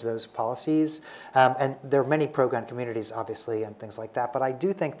engage those policies. And there are many pro-gun communities, obviously, and things like that. But I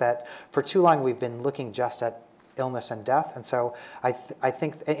do think that for too long we've been looking just at illness and death, and so I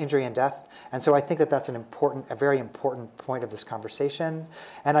think injury and death, and so I think that that's a very important point of this conversation.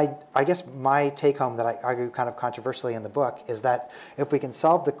 And I guess my take home that I argue kind of controversially in the book is that if we can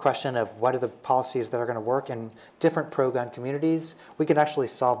solve the question of what are the policies that are going to work in different pro-gun communities, we can actually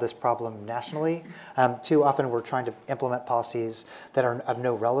solve this problem nationally. Too often we're trying to implement policies that are of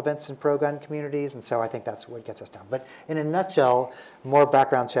no relevance in pro-gun communities, and so I think that's what gets us down. But in a nutshell, more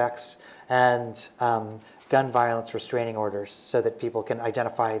background checks and gun violence restraining orders so that people can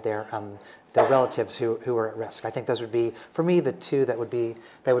identify their relatives who are at risk. I think those would be, for me, the two that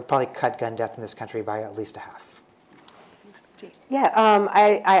would probably cut gun death in this country by at least a half. Yeah,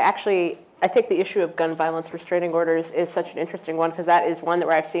 I think the issue of gun violence restraining orders is such an interesting one, because that is one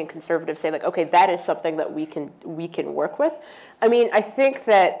where I've seen conservatives say, like, okay, that is something that we can work with. I mean, I think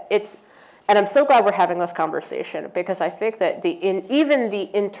that it's, and I'm so glad we're having this conversation, because I think that even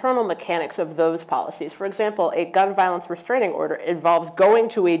the internal mechanics of those policies, for example, a gun violence restraining order involves going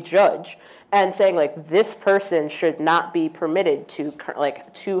to a judge and saying, like, this person should not be permitted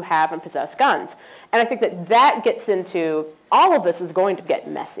to have and possess guns. And I think that gets into, all of this is going to get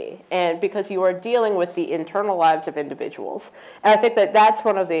messy, and because you are dealing with the internal lives of individuals. And I think that that's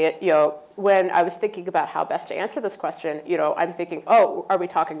one of the, when I was thinking about how best to answer this question, I'm thinking, oh, are we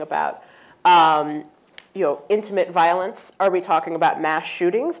talking about intimate violence? Are we talking about mass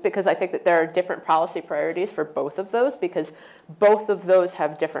shootings? Because I think that there are different policy priorities for both of those, because both of those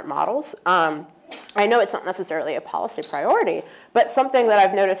have different models. I know it's not necessarily a policy priority, but something that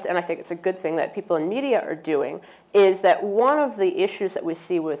I've noticed, and I think it's a good thing that people in media are doing, is that one of the issues that we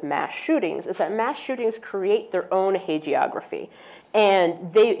see with mass shootings is that mass shootings create their own hagiography.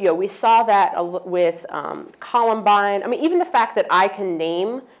 And we saw that with Columbine. I mean, even the fact that I can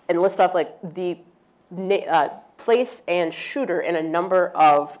name and list off like the place and shooter in a number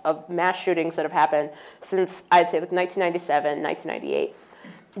of mass shootings that have happened since, I'd say, like 1997, 1998.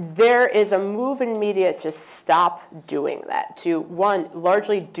 There is a move in media to stop doing that, to, one,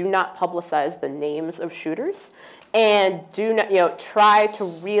 largely do not publicize the names of shooters, and do not, try to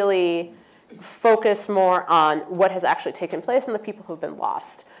really focus more on what has actually taken place and the people who have been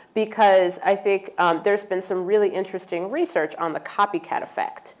lost. Because I think there's been some really interesting research on the copycat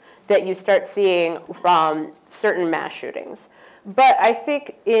effect that you start seeing from certain mass shootings. But I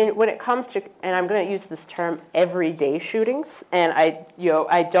think when it comes to, and I'm going to use this term, everyday shootings, and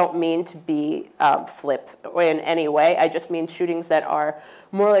I don't mean to be flip in any way. I just mean shootings that are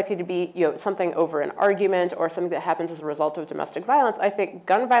more likely to be something over an argument or something that happens as a result of domestic violence. I think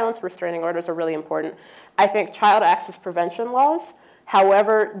gun violence restraining orders are really important. I think child access prevention laws,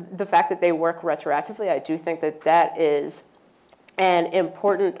 however, the fact that they work retroactively, I do think that that is an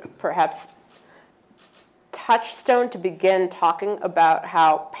important, perhaps, touchstone to begin talking about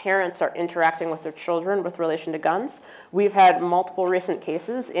how parents are interacting with their children with relation to guns. We've had multiple recent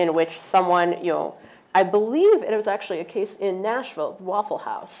cases in which someone, I believe it was actually a case in Nashville, Waffle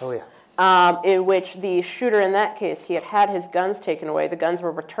House. Oh, yeah. In which the shooter in that case, he had his guns taken away. The guns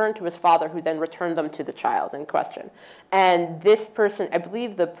were returned to his father, who then returned them to the child in question. And this person, I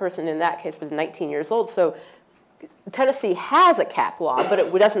believe the person in that case was 19 years old. So Tennessee has a cap law, but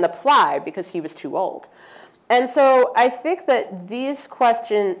it doesn't apply because he was too old. And so I think that these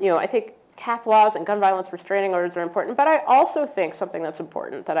questions, I think cap laws and gun violence restraining orders are important, but I also think something that's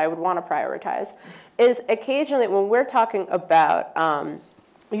important that I would want to prioritize is occasionally when we're talking about,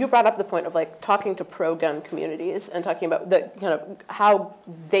 you brought up the point of like talking to pro-gun communities and talking about the kind of how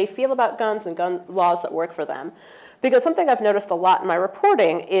they feel about guns and gun laws that work for them. Because something I've noticed a lot in my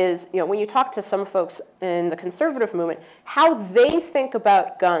reporting is, when you talk to some folks in the conservative movement, how they think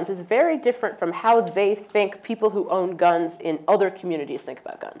about guns is very different from how they think people who own guns in other communities think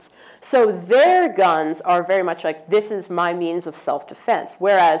about guns. So their guns are very much like, this is my means of self-defense.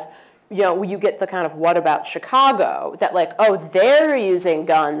 Whereas, you get the kind of what about Chicago, that like, oh, they're using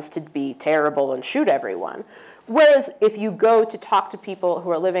guns to be terrible and shoot everyone. Whereas if you go to talk to people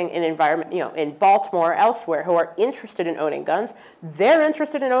who are living in environment, in Baltimore or elsewhere who are interested in owning guns, they're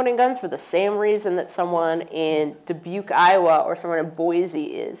interested in owning guns for the same reason that someone in Dubuque, Iowa, or someone in Boise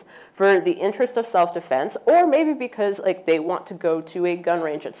is, for the interest of self-defense, or maybe because like they want to go to a gun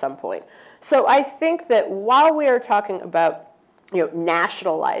range at some point. So I think that while we are talking about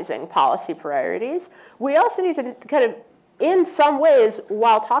nationalizing policy priorities, we also need to kind of, in some ways,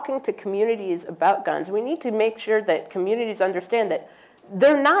 while talking to communities about guns, we need to make sure that communities understand that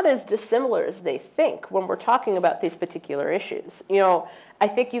they're not as dissimilar as they think when we're talking about these particular issues. I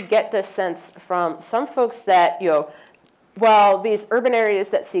think you get this sense from some folks that, well, these urban areas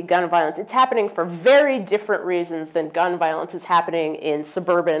that see gun violence, it's happening for very different reasons than gun violence is happening in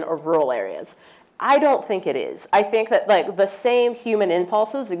suburban or rural areas. I don't think it is. I think that like the same human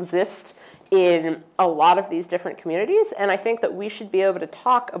impulses exist in a lot of these different communities, and I think that we should be able to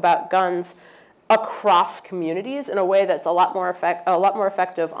talk about guns across communities in a way that's a lot more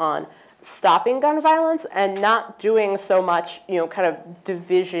effective on stopping gun violence and not doing so much, kind of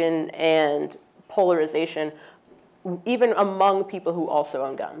division and polarization, even among people who also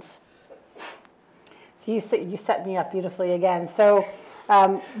own guns. So you set me up beautifully again. So.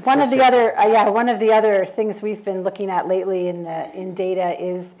 One of the other things we've been looking at lately in data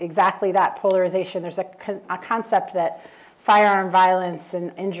is exactly that polarization. There's a concept that firearm violence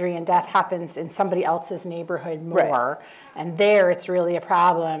and injury and death happens in somebody else's neighborhood more, right. And there it's really a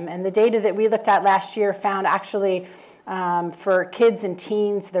problem. And the data that we looked at last year found actually for kids and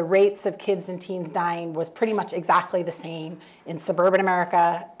teens, the rates of kids and teens dying was pretty much exactly the same in suburban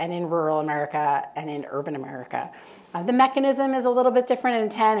America and in rural America and in urban America. The mechanism is a little bit different in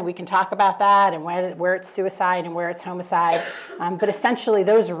intent, and we can talk about that and where it's suicide and where it's homicide. But essentially,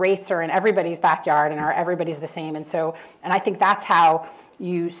 those rates are in everybody's backyard and everybody's the same. And I think that's how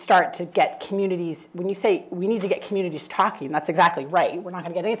you start to get communities. When you say we need to get communities talking, that's exactly right. We're not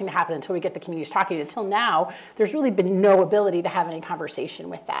going to get anything to happen until we get the communities talking. Until now, there's really been no ability to have any conversation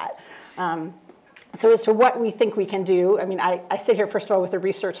with that. So as to what we think we can do, I mean, I sit here, first of all, with a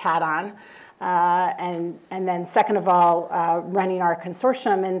research hat on, and then second of all, running our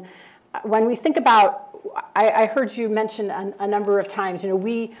consortium. And when we think about, I heard you mention a number of times,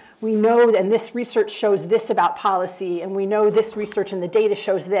 we know, and this research shows this about policy, and we know this research and the data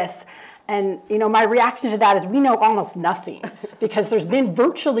shows this. And my reaction to that is we know almost nothing because there's been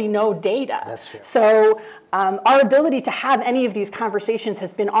virtually no data. That's true. So our ability to have any of these conversations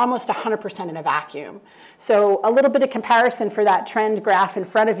has been almost 100% in a vacuum. So a little bit of comparison for that trend graph in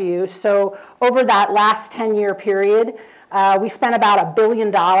front of you. So over that last 10-year period, we spent about $1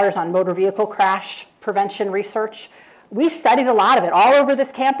 billion on motor vehicle crash prevention research. We studied a lot of it all over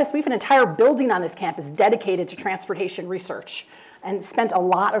this campus. We have an entire building on this campus dedicated to transportation research and spent a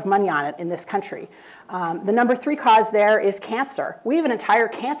lot of money on it in this country. The number 3 cause there is cancer. We have an entire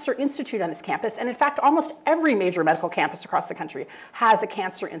cancer institute on this campus, and in fact, almost every major medical campus across the country has a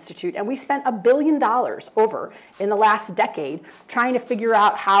cancer institute, and we spent $1 billion over in the last decade trying to figure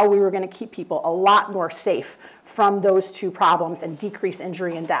out how we were going to keep people a lot more safe from those 2 problems and decrease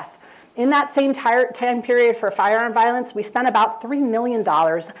injury and death. In that same time period for firearm violence, we spent about $3 million.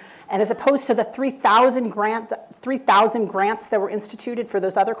 And as opposed to the 3,000 grants that were instituted for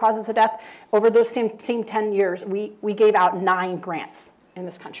those other causes of death, over those same 10 years, we gave out 9 grants in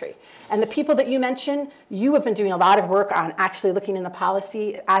this country. And the people that you mentioned, you have been doing a lot of work on actually looking in the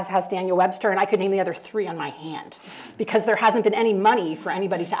policy, as has Daniel Webster, and I could name the other 3 on my hand, because there hasn't been any money for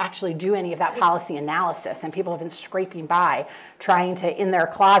anybody to actually do any of that policy analysis, and people have been scraping by, trying to, in their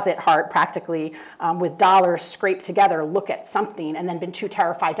closet heart, practically, with dollars scraped together, look at something, and then been too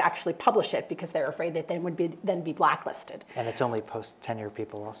terrified to actually publish it because they're afraid that they would be blacklisted. And it's only post-tenure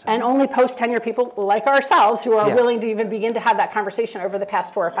people also. And only post-tenure people like ourselves who are willing to even begin to have that conversation over the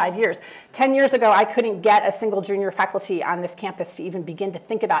past 4 or 5 years. 10 years ago, I couldn't get a single junior faculty on this campus to even begin to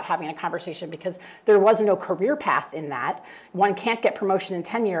think about having a conversation because there was no career path in that. One can't get promotion and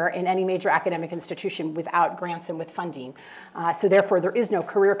tenure in any major academic institution without grants and with funding. So therefore, there is no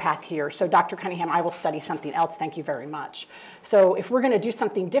career path here. So Dr. Cunningham, I will study something else. Thank you very much. So if we're going to do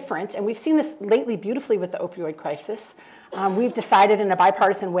something different, and we've seen this lately beautifully with the opioid crisis, we've decided in a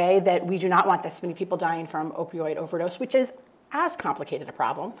bipartisan way that we do not want this many people dying from opioid overdose, which is as complicated a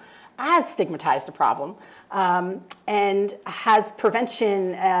problem, as stigmatized a problem, and has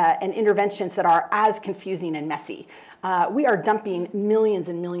prevention and interventions that are as confusing and messy. We are dumping millions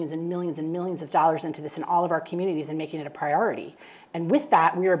and millions and millions and millions of dollars into this in all of our communities and making it a priority. And with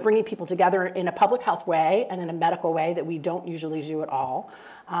that, we are bringing people together in a public health way and in a medical way that we don't usually do at all.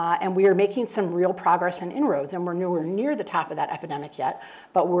 And we are making some real progress and inroads, and we're nowhere near the top of that epidemic yet,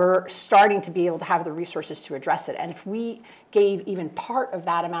 but we're starting to be able to have the resources to address it. And if we gave even part of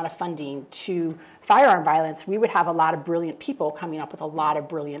that amount of funding to firearm violence, we would have a lot of brilliant people coming up with a lot of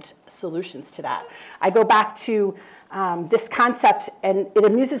brilliant solutions to that. I go back to this concept, and it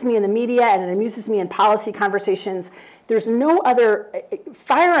amuses me in the media and it amuses me in policy conversations. There's no other,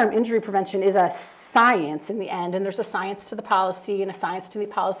 firearm injury prevention is a science in the end, and there's a science to the policy and a science to the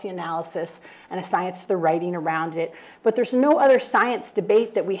policy analysis and a science to the writing around it. But there's no other science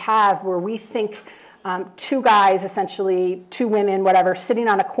debate that we have where we think 2 guys, essentially, 2 women, whatever, sitting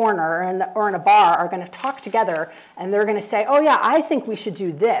on a corner or in a bar are going to talk together and they're going to say, oh yeah, I think we should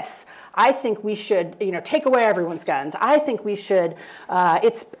do this. I think we should, take away everyone's guns. I think we should,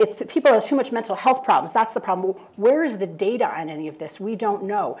 it's people have too much mental health problems. That's the problem. Where is the data on any of this? We don't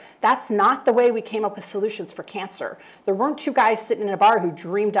know. That's not the way we came up with solutions for cancer. There weren't 2 guys sitting in a bar who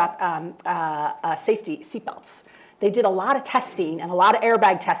dreamed up safety seatbelts. They did a lot of testing and a lot of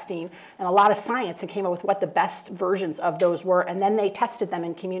airbag testing and a lot of science and came up with what the best versions of those were, and then they tested them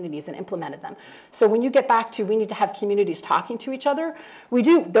in communities and implemented them. So when you get back to we need to have communities talking to each other, we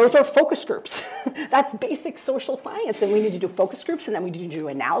do. Those are focus groups. That's basic social science, and we need to do focus groups, and then we need to do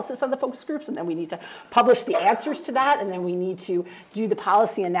analysis on the focus groups, and then we need to publish the answers to that, and then we need to do the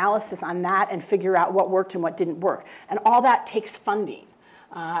policy analysis on that and figure out what worked and what didn't work. And all that takes funding.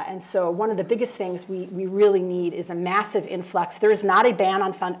 And so one of the biggest things we really need is a massive influx. There is not a ban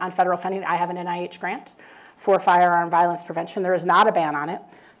on federal funding. I have an NIH grant for firearm violence prevention. There is not a ban on it.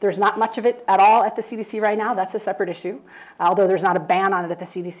 There's not much of it at all at the CDC right now. That's a separate issue, although there's not a ban on it at the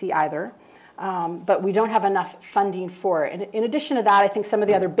CDC either. But we don't have enough funding for it. And in addition to that, I think some of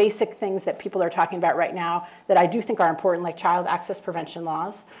the other basic things that people are talking about right now that I do think are important, like child access prevention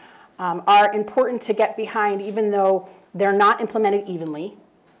laws, are important to get behind, even though they're not implemented evenly.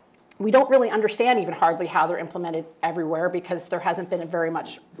 We don't really understand even hardly how they're implemented everywhere because there hasn't been very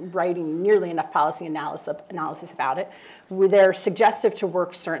much writing, nearly enough policy analysis about it. They're suggestive to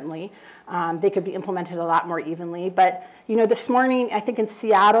work, certainly. They could be implemented a lot more evenly. But this morning, I think in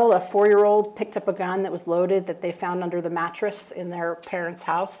Seattle, a 4-year-old picked up a gun that was loaded that they found under the mattress in their parents'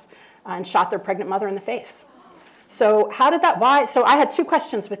 house and shot their pregnant mother in the face. So how did that, why? So I had 2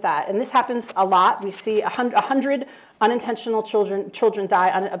 questions with that. And this happens a lot. We see 100 unintentional children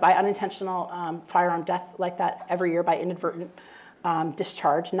die by unintentional firearm death like that every year by inadvertent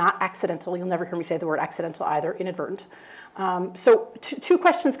discharge, not accidental. You'll never hear me say the word accidental either, inadvertent. So 2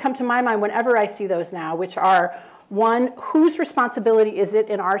 questions come to my mind whenever I see those now, which are, 1, whose responsibility is it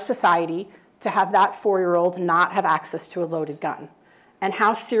in our society to have that 4-year-old not have access to a loaded gun? And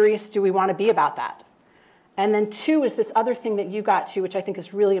how serious do we want to be about that? And then 2 is this other thing that you got to, which I think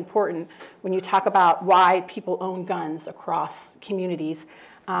is really important when you talk about why people own guns across communities.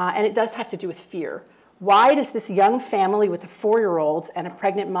 And it does have to do with fear. Why does this young family with a 4-year-old and a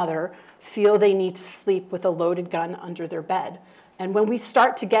pregnant mother feel they need to sleep with a loaded gun under their bed? And when we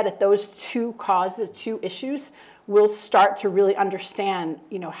start to get at those 2 causes, 2 issues, we'll start to really understand,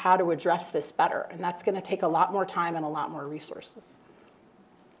 how to address this better. And that's going to take a lot more time and a lot more resources.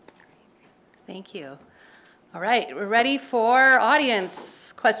 Thank you. All right, we're ready for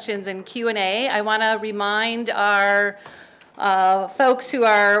audience questions and Q&A. I want to remind our folks who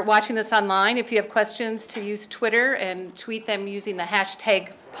are watching this online, if you have questions, to use Twitter and tweet them using the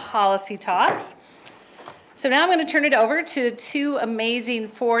hashtag #PolicyTalks. So now I'm going to turn it over to 2 amazing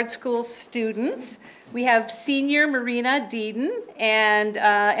Ford School students. We have senior Marina Deeden and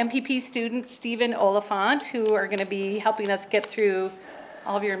MPP student Stephen Oliphant, who are going to be helping us get through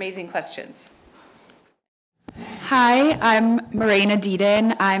all of your amazing questions. Hi, I'm Marina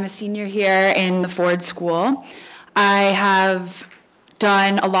Deeden. I'm a senior here in the Ford School. I have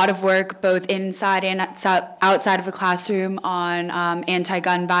done a lot of work both inside and outside of the classroom on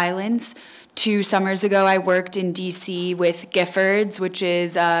anti-gun violence. 2 summers ago, I worked in DC with Giffords, which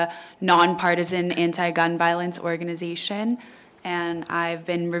is a nonpartisan anti-gun violence organization, and I've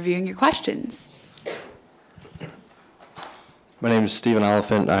been reviewing your questions. My name is Stephen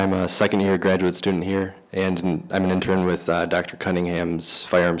Oliphant. I'm a 2nd-year graduate student here, and I'm an intern with Dr. Cunningham's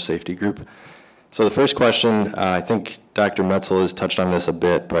firearm safety group. So the first question, I think Dr. Metzl has touched on this a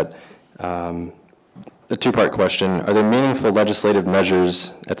bit, but a 2-part question. Are there meaningful legislative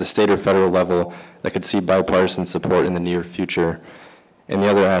measures at the state or federal level that could see bipartisan support in the near future? And the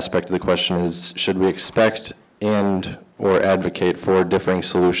other aspect of the question is, should we expect and or advocate for differing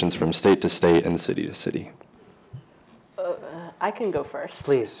solutions from state to state and city to city? I can go first.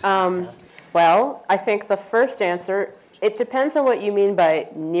 Please. Well, I think the first answer, it depends on what you mean by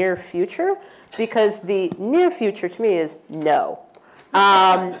near future, because the near future to me is no.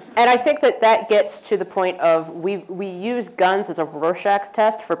 And I think that gets to the point of we use guns as a Rorschach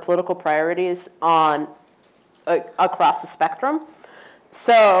test for political priorities on across the spectrum.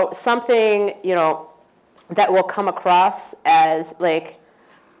 So something, that will come across as like,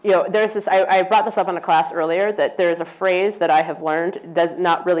 there's this, I brought this up in a class earlier, that there's a phrase that I have learned does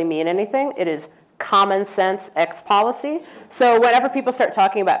not really mean anything. It is common sense X policy. So whenever people start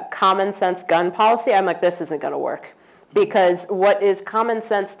talking about common sense gun policy, I'm like, this isn't going to work. Because what is common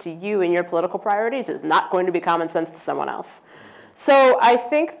sense to you and your political priorities is not going to be common sense to someone else. So I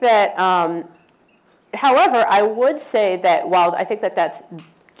think that, however, I would say that while I think that that's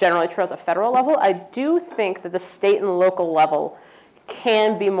generally true at the federal level, I do think that the state and local level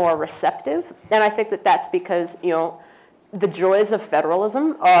can be more receptive. And I think that that's because, the joys of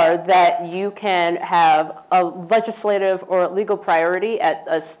federalism are that you can have a legislative or legal priority at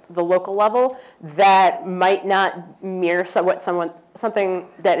the local level that might not mirror something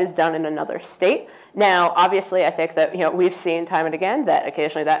that is done in another state. Now, obviously, I think that we've seen time and again that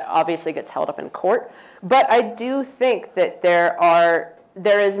occasionally that obviously gets held up in court. But I do think that there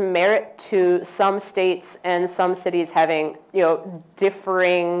is merit to some states and some cities having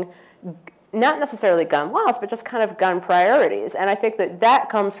differing, not necessarily gun laws, but just kind of gun priorities. And I think that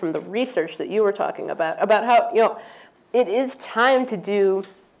comes from the research that you were talking about how, it is time to do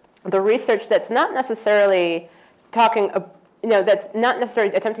the research that's not necessarily that's not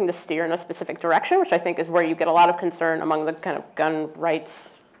necessarily attempting to steer in a specific direction, which I think is where you get a lot of concern among the kind of gun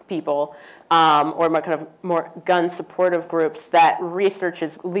rights people or more gun supportive groups, that research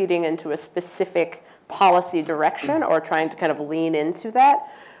is leading into a specific policy direction or trying to kind of lean into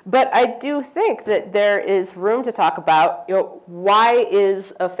that. But I do think that there is room to talk about, why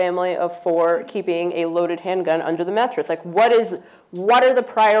is a family of 4 keeping a loaded handgun under the mattress? Like, what are the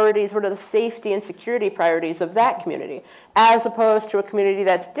priorities, what are the safety and security priorities of that community, as opposed to a community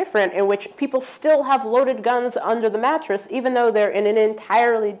that's different, in which people still have loaded guns under the mattress, even though they're in an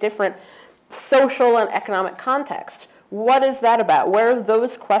entirely different social and economic context. What is that about? Where are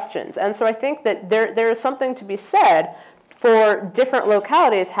those questions? And so I think that there is something to be said for different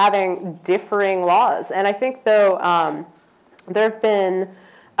localities having differing laws. And I think, though, there have been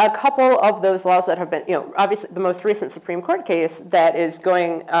a couple of those laws that have been, obviously the most recent Supreme Court case that is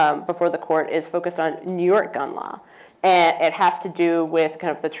going before the court is focused on New York gun law. And it has to do with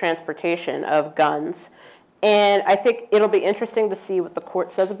kind of the transportation of guns. And I think it'll be interesting to see what the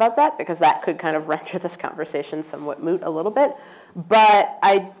court says about that, because that could kind of render this conversation somewhat moot a little bit. But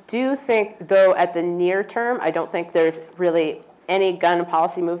I do think, though, at the near term, I don't think there's really any gun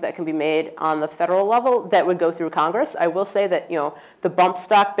policy move that can be made on the federal level that would go through Congress. I will say that, the bump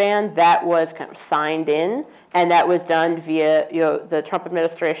stock ban, that was kind of signed in, and that was done via, the Trump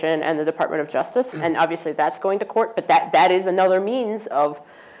administration and the Department of Justice. And obviously that's going to court, but that is another means of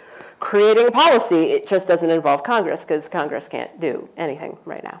creating a policy. It just doesn't involve Congress, because Congress can't do anything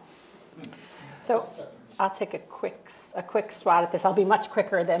right now. So I'll take a quick swat at this. I'll be much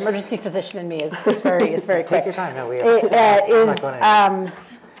quicker. The emergency physician in me is very quick. Take your time. No,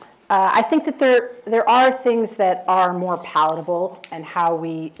 I think that there are things that are more palatable, and how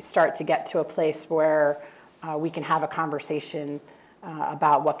we start to get to a place where we can have a conversation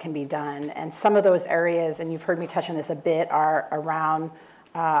about what can be done. And some of those areas, and you've heard me touch on this a bit, are around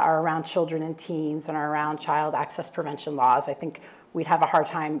children and teens, and are around child access prevention laws. I think we'd have a hard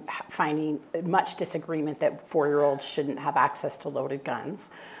time finding much disagreement that 4-year-olds shouldn't have access to loaded guns.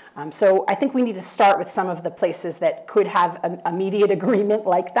 So I think we need to start with some of the places that could have an immediate agreement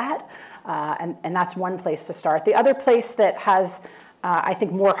like that, and that's one place to start. The other place that has, I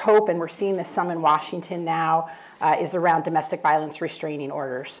think, more hope, and we're seeing this some in Washington now, is around domestic violence restraining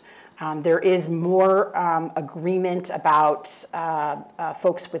orders. There is more agreement about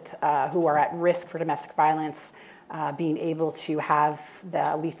folks who are at risk for domestic violence being able to have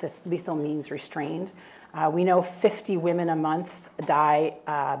the lethal means restrained. We know 50 women a month die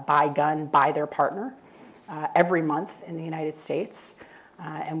by gun by their partner every month in the United States.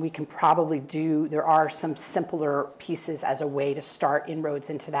 And we can probably there are some simpler pieces as a way to start inroads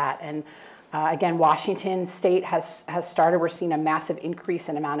into that. And again, Washington State has started. We're seeing a massive increase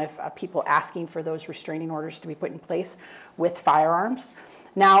in amount of people asking for those restraining orders to be put in place with firearms.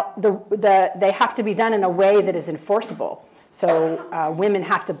 Now, they have to be done in a way that is enforceable. So women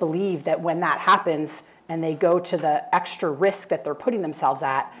have to believe that when that happens and they go to the extra risk that they're putting themselves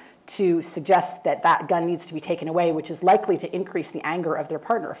at to suggest that that gun needs to be taken away, which is likely to increase the anger of their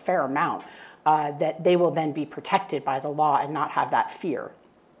partner a fair amount, that they will then be protected by the law and not have that fear.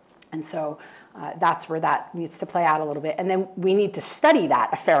 And so that's where that needs to play out a little bit. And then we need to study that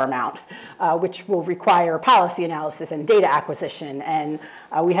a fair amount, which will require policy analysis and data acquisition. And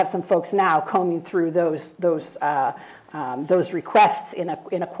we have some folks now combing through those requests in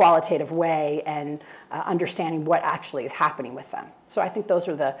a qualitative way, and understanding what actually is happening with them. So I think those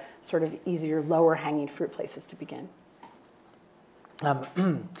are the sort of easier, lower hanging fruit places to begin.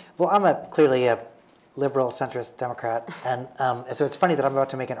 Well, I'm clearly a liberal centrist Democrat, and so it's funny that I'm about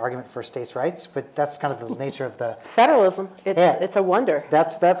to make an argument for states' rights, but that's kind of the nature of the federalism. It's a wonder.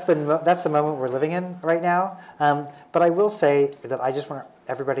 That's the moment we're living in right now. But I will say that I just want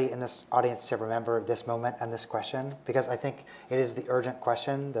everybody in this audience to remember this moment and this question, because I think it is the urgent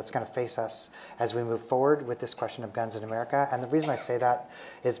question that's going to face us as we move forward with this question of guns in America. And the reason I say that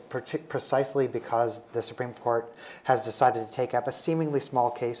is precisely because the Supreme Court has decided to take up a seemingly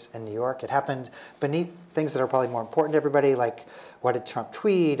small case in New York. It happened beneath things that are probably more important to everybody, like what did Trump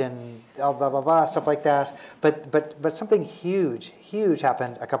tweet and blah, blah, blah, stuff like that. But something huge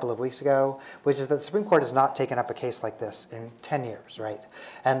happened a couple of weeks ago, which is that the Supreme Court has not taken up a case like this in 10 years, right?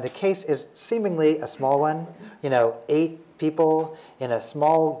 And the case is seemingly a small one. 8 people in a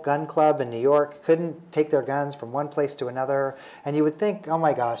small gun club in New York couldn't take their guns from one place to another. And you would think, oh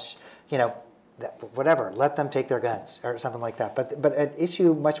my gosh, whatever, let them take their guns or something like that. But an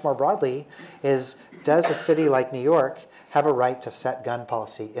issue much more broadly is, does a city like New York have a right to set gun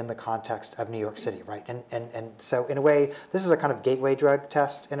policy in the context of New York City, right? And so in a way, this is a kind of gateway drug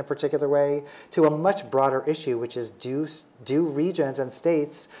test in a particular way to a much broader issue, which is do regions and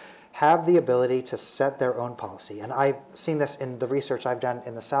states have the ability to set their own policy. And I've seen this in the research I've done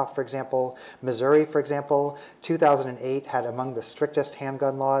in the South, for example. Missouri, for example, 2008 had among the strictest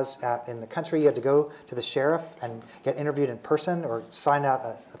handgun laws in the country. You had to go to the sheriff and get interviewed in person or sign out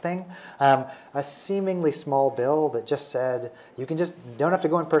a thing. A seemingly small bill that just said you don't have to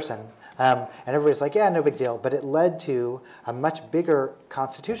go in person. And everybody's like, yeah, no big deal. But it led to a much bigger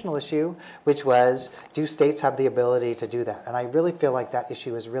constitutional issue, which was, do states have the ability to do that? And I really feel like that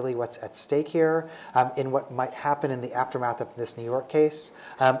issue is really what's at stake here in what might happen in the aftermath of this New York case.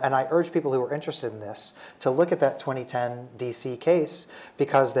 And I urge people who are interested in this to look at that 2010 DC case,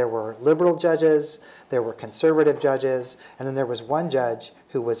 because there were liberal judges, there were conservative judges, and then there was one judge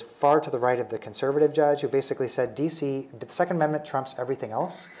who was far to the right of the conservative judge, who basically said DC, the Second Amendment trumps everything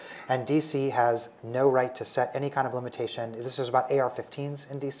else, and DC has no right to set any kind of limitation. This was about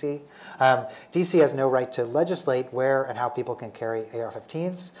AR-15s in DC. DC has no right to legislate where and how people can carry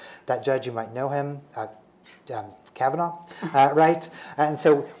AR-15s. That judge, you might know him, Kavanaugh, right? And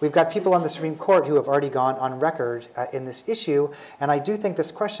so we've got people on the Supreme Court who have already gone on record in this issue, and I do think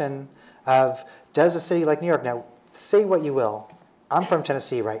this question of, does a city like New York, now say what you will, I'm from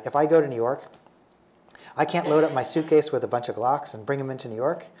Tennessee, right? If I go to New York, I can't load up my suitcase with a bunch of Glocks and bring them into New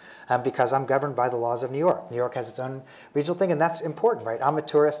York because I'm governed by the laws of New York. New York has its own regional thing, and that's important, right? I'm a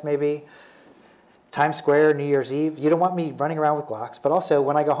tourist, maybe. Times Square, New Year's Eve. You don't want me running around with Glocks. But also,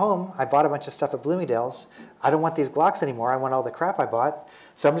 when I go home, I bought a bunch of stuff at Bloomingdale's. I don't want these Glocks anymore. I want all the crap I bought.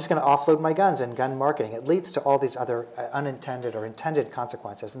 So I'm just going to offload my guns and gun marketing. It leads to all these other unintended or intended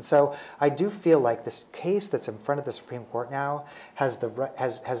consequences. And so I do feel like this case that's in front of the Supreme Court now has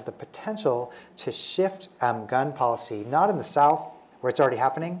the potential to shift gun policy, not in the South, where it's already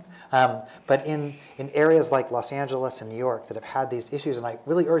happening, but in areas like Los Angeles and New York that have had these issues. And I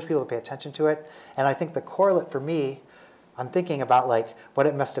really urge people to pay attention to it. And I think the correlate for me, I'm thinking about like what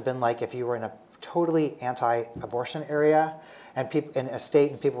it must have been like if you were in a totally anti-abortion area and people in a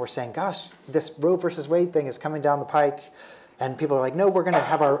state and people were saying, gosh, this Roe versus Wade thing is coming down the pike. And people are like, no, we're going to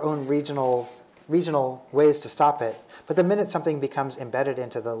have our own regional ways to stop it. But the minute something becomes embedded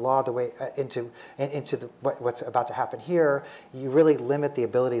into the law, the way what's about to happen here, you really limit the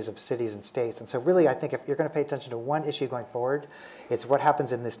abilities of cities and states. And so really, I think if you're going to pay attention to one issue going forward, it's what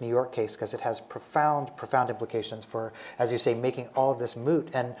happens in this New York case, because it has profound, profound implications for, as you say, making all of this moot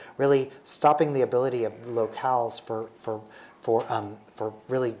and really stopping the ability of locales for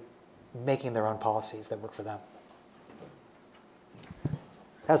really making their own policies that work for them.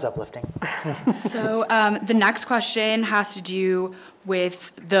 That was uplifting. So the next question has to do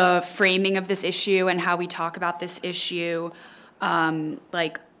with the framing of this issue and how we talk about this issue.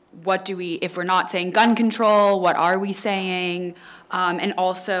 Like, what do we, if we're not saying gun control, what are we saying? And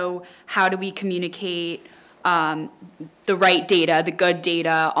also, how do we communicate the right data, the good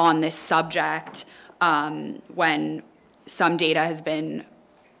data on this subject when some data has been,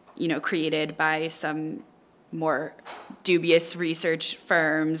 created by some more dubious research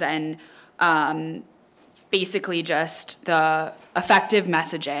firms, and basically just the effective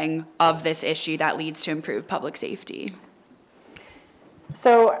messaging of this issue that leads to improved public safety?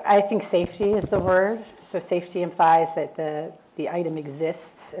 So I think safety is the word. So safety implies that the item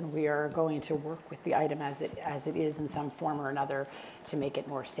exists, and we are going to work with the item as it is in some form or another to make it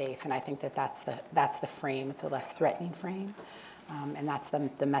more safe. And I think that's the frame. It's a less threatening frame, and that's the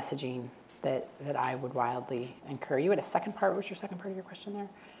messaging that I would wildly encourage. You had a second part. What was your second part of your question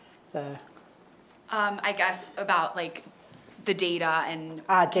there? I guess about like the data and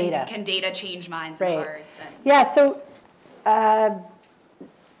data. Can data change minds right. and hearts? And yeah. So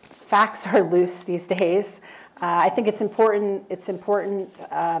facts are loose these days. I think it's important. It's important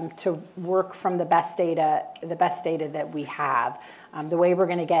to work from the best data that we have. The way we're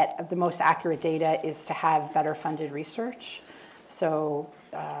going to get the most accurate data is to have better funded research. So.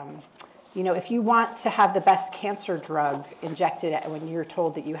 If you want to have the best cancer drug injected when you're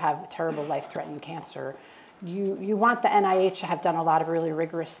told that you have terrible life-threatening cancer, you want the NIH to have done a lot of really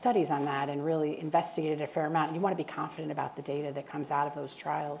rigorous studies on that and really investigated a fair amount. And you want to be confident about the data that comes out of those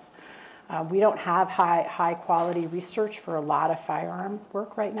trials. We don't have high-quality research for a lot of firearm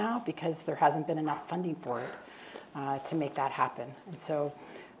work right now because there hasn't been enough funding for it to make that happen. And so.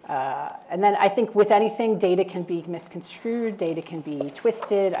 And then I think with anything, data can be misconstrued, data can be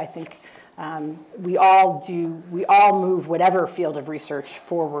twisted. I think we all move whatever field of research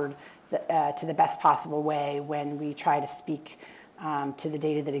forward to the best possible way when we try to speak to the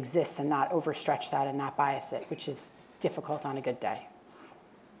data that exists and not overstretch that and not bias it, which is difficult on a good day.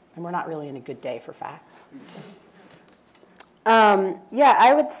 And we're not really in a good day for facts. Yeah,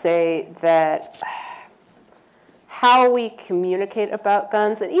 I would say that how we communicate about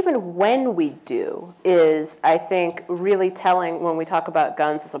guns, and even when we do, is, I think, really telling when we talk about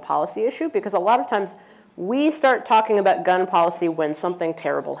guns as a policy issue, because a lot of times we start talking about gun policy when something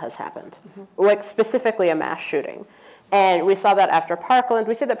terrible has happened, like specifically a mass shooting. And we saw that after Parkland.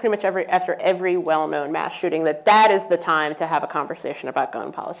 We see that pretty much after every well-known mass shooting, that is the time to have a conversation about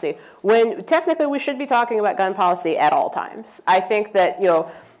gun policy, when technically we should be talking about gun policy at all times. I think that,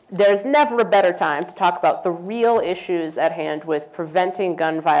 there's never a better time to talk about the real issues at hand with preventing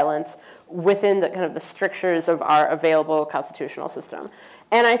gun violence within the kind of the strictures of our available constitutional system.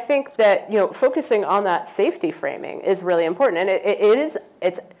 And I think that, focusing on that safety framing is really important. And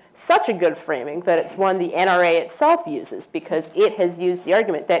it's such a good framing that it's one the NRA itself uses, because it has used the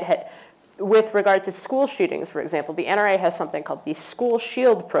argument that with regard to school shootings, for example, the NRA has something called the School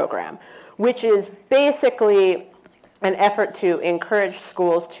Shield Program, which is basically an effort to encourage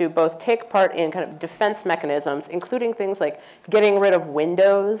schools to both take part in kind of defense mechanisms, including things like getting rid of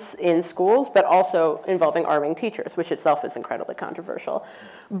windows in schools, but also involving arming teachers, which itself is incredibly controversial.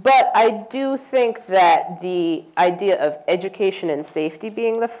 But I do think that the idea of education and safety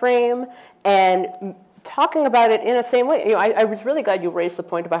being the frame, and talking about it in the same way. I was really glad you raised the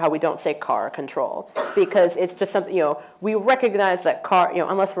point about how we don't say car control, because it's just something, we recognize that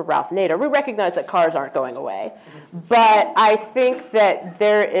unless we're Ralph Nader, we recognize that cars aren't going away. But I think that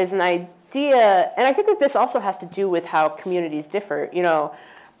there is an idea, and I think that this also has to do with how communities differ.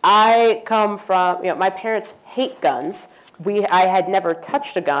 I come from, my parents hate guns. I had never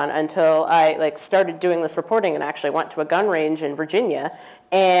touched a gun until I started doing this reporting and actually went to a gun range in Virginia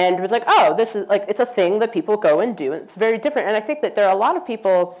and was like, oh, this is it's a thing that people go and do, and it's very different. And I think that there are a lot of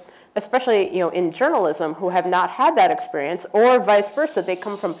people, especially in journalism, who have not had that experience, or vice versa. They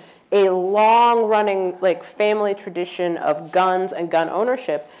come from a long-running family tradition of guns and gun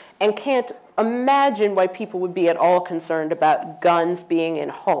ownership, and can't imagine why people would be at all concerned about guns being in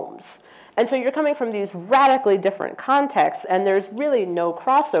homes. And so you're coming from these radically different contexts, and there's really no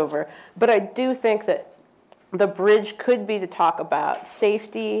crossover. But I do think that the bridge could be to talk about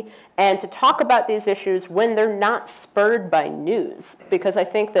safety and to talk about these issues when they're not spurred by news. Because I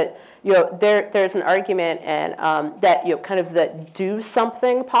think that there's an argument and that kind of the do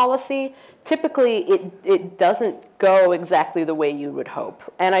something policy, typically it doesn't go exactly the way you would hope.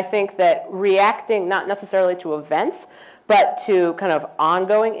 And I think that reacting not necessarily to events, but to kind of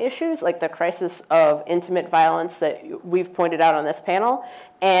ongoing issues like the crisis of intimate violence that we've pointed out on this panel,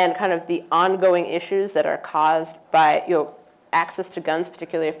 and kind of the ongoing issues that are caused by access to guns,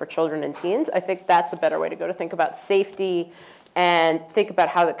 particularly for children and teens. I think that's a better way to go, to think about safety and think about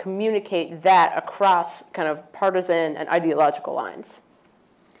how to communicate that across kind of partisan and ideological lines.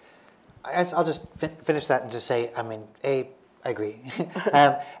 I'll just finish that and just say, A, I agree.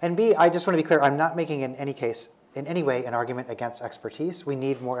 And B, I just want to be clear, I'm not making in any way an argument against expertise. We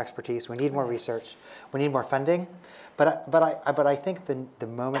need more expertise. We need more research. We need more funding. But I think the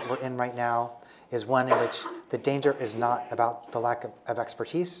moment we're in right now is one in which the danger is not about the lack of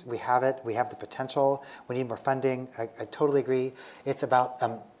expertise. We have it. We have the potential. We need more funding. I totally agree. It's about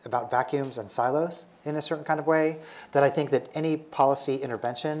vacuums and silos in a certain kind of way, that I think that any policy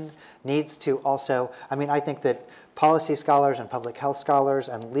intervention needs to also, I think that policy scholars and public health scholars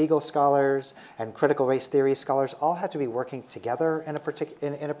and legal scholars and critical race theory scholars all have to be working together in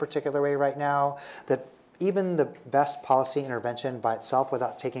a particular way right now, that even the best policy intervention by itself,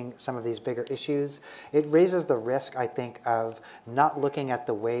 without taking some of these bigger issues, it raises the risk, I think, of not looking at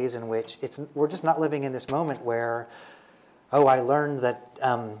the ways in which we're just not living in this moment where, oh, I learned that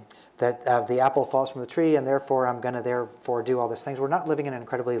the apple falls from the tree, and therefore I'm going to therefore do all these things. We're not living in an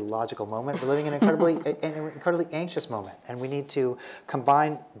incredibly logical moment. We're living in an incredibly anxious moment, and we need to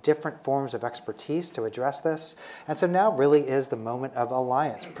combine different forms of expertise to address this. And so now really is the moment of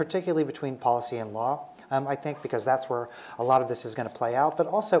alliance, particularly between policy and law. I think, because that's where a lot of this is going to play out, but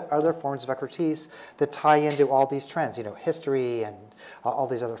also other forms of expertise that tie into all these trends, history and all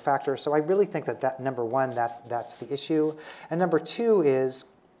these other factors. So I really think that number one, that's the issue. And number two is,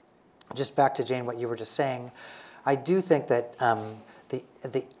 just back to Jane, what you were just saying, I do think that the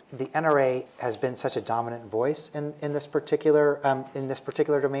NRA has been such a dominant voice in this particular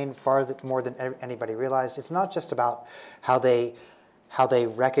domain, far more than anybody realized. It's not just about how they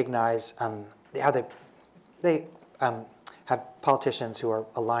recognize how they have politicians who are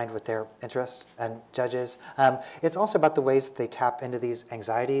aligned with their interests and judges. It's also about the ways that they tap into these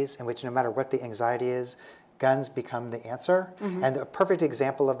anxieties, in which no matter what the anxiety is, guns become the answer. And a perfect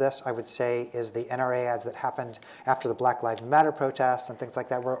example of this, I would say, is the NRA ads that happened after the Black Lives Matter protest and things like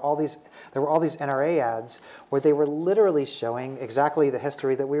that, where there were all these NRA ads where they were literally showing exactly the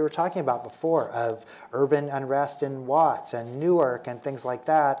history that we were talking about before of urban unrest in Watts and Newark and things like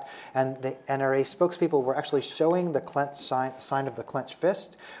that. And the NRA spokespeople were actually showing the clenched sign of the clenched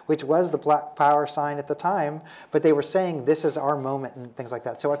fist, which was the Black Power sign at the time, but they were saying this is our moment and things like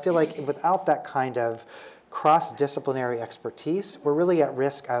that. So I feel like without that kind of cross-disciplinary expertise, we're really at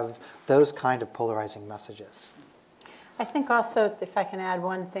risk of those kind of polarizing messages. I think also, if I can add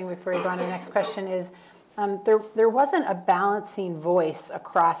one thing before you go on to the next question, is there wasn't a balancing voice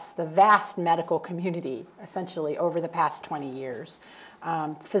across the vast medical community, essentially, over the past 20 years.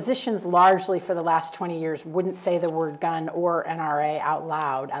 Physicians largely for the last 20 years wouldn't say the word gun or NRA out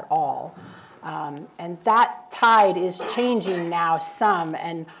loud at all. And that tide is changing now some,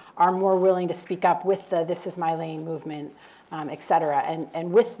 and are more willing to speak up with the "This Is My Lane" movement, et cetera.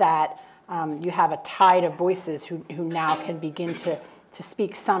 And with that, you have a tide of voices who now can begin to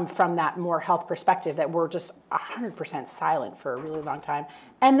speak some from that more health perspective that were just 100% silent for a really long time.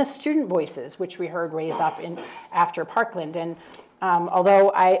 And the student voices, which we heard raise up after Parkland. And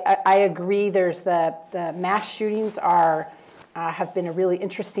although I agree there's the mass shootings have been a really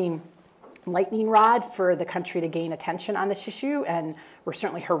interesting lightning rod for the country to gain attention on this issue, and were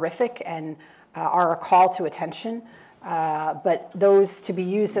certainly horrific and are a call to attention. But those to be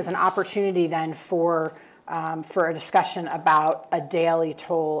used as an opportunity then for a discussion about a daily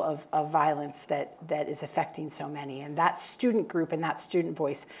toll of violence that is affecting so many, and that student group and that student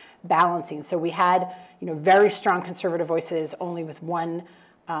voice balancing. So we had very strong conservative voices, only with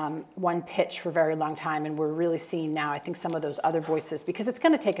one pitch for a very long time, and we're really seeing now, I think, some of those other voices, because it's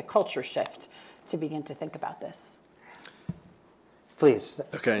going to take a culture shift to begin to think about this. Please.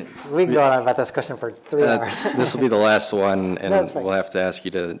 Okay. We can go on about this question for 3 hours. This will be the last one, and That's right. we'll have to ask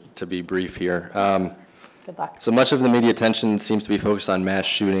you to be brief here. Good luck. So much of the media attention seems to be focused on mass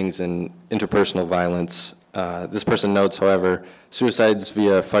shootings and interpersonal violence. This person notes, however, suicides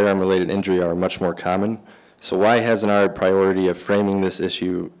via firearm-related injury are much more common. So why hasn't our priority of framing this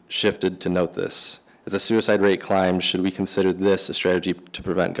issue shifted to note this? As the suicide rate climbs, should we consider this a strategy to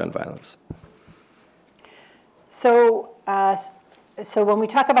prevent gun violence? So when we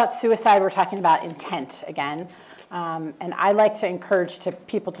talk about suicide, we're talking about intent again. And I like to encourage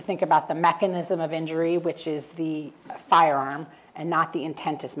people to think about the mechanism of injury, which is the firearm, and not the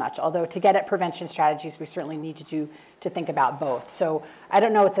intent as much. Although to get at prevention strategies, we certainly need to think about both. So I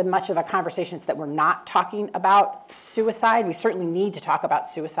don't know it's as much of a conversation that we're not talking about suicide. We certainly need to talk about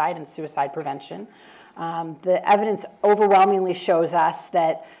suicide and suicide prevention. The evidence overwhelmingly shows us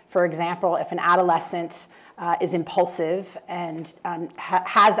that, for example, if an adolescent is impulsive and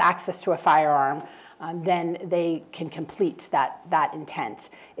has access to a firearm, then they can complete that intent.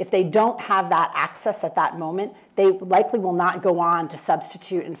 If they don't have that access at that moment, they likely will not go on to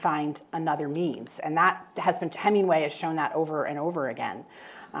substitute and find another means. And that has been, Hemingway has shown that over and over again.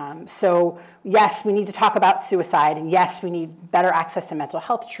 So yes, we need to talk about suicide, and yes, we need better access to mental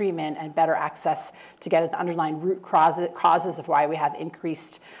health treatment and better access to get at the underlying root causes of why we have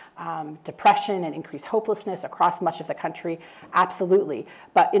increased depression and increased hopelessness across much of the country, absolutely.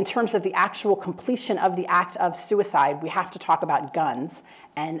 But in terms of the actual completion of the act of suicide, we have to talk about guns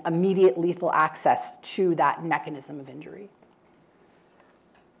and immediate lethal access to that mechanism of injury.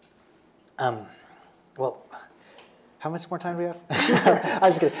 Well, how much more time do we have?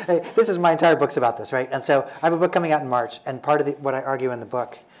 I'm just kidding. Hey, this is my entire book's about this, right? And so I have a book coming out in March, and part of what I argue in the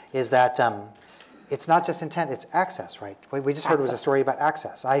book is that it's not just intent, it's access, right? What we just heard was a story about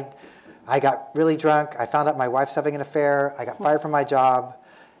access. I got really drunk, I found out my wife's having an affair, I got fired from my job,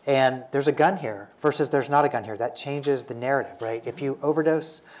 and there's a gun here versus there's not a gun here. That changes the narrative, right? If you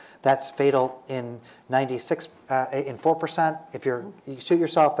overdose, that's fatal in 4%. If you shoot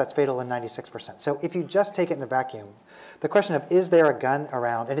yourself, that's fatal in 96%. So if you just take it in a vacuum, the question of is there a gun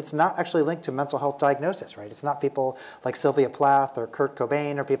around, and it's not actually linked to mental health diagnosis, right? It's not people like Sylvia Plath or Kurt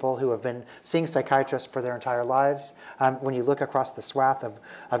Cobain or people who have been seeing psychiatrists for their entire lives. When you look across the swath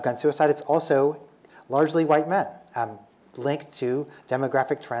of gun suicide, it's also largely white men linked to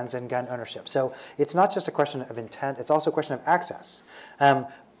demographic trends in gun ownership. So it's not just a question of intent, it's also a question of access.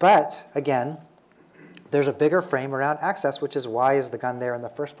 But again, there's a bigger frame around access, which is why is the gun there in the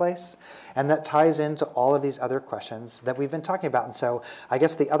first place? And that ties into all of these other questions that we've been talking about. And so I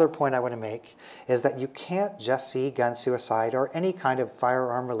guess the other point I want to make is that you can't just see gun suicide or any kind of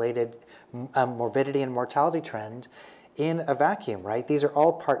firearm-related morbidity and mortality trend in a vacuum, right? These are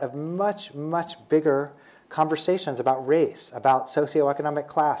all part of much, much bigger conversations about race, about socioeconomic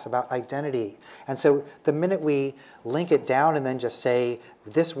class, about identity. And so the minute we link it down and then just say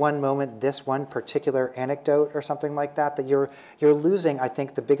this one moment, this one particular anecdote or something like that, that you're losing, I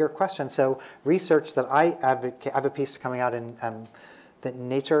think, the bigger question. So research that I advocate, I have a piece coming out in the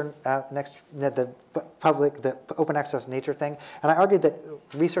Nature the open access Nature thing, and I argued that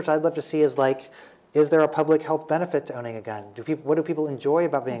research I'd love to see is like, is there a public health benefit to owning a gun? What do people enjoy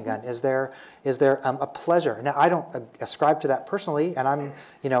about being a gun? Is there a pleasure? Now, I don't ascribe to that personally, and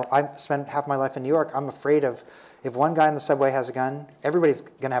I spent half my life in New York. I'm afraid of, if one guy in the subway has a gun, everybody's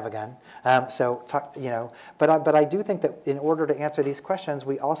going to have a gun. But I do think that in order to answer these questions,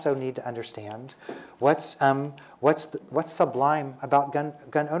 we also need to understand what's sublime about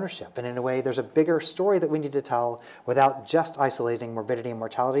gun ownership. And in a way, there's a bigger story that we need to tell without just isolating morbidity and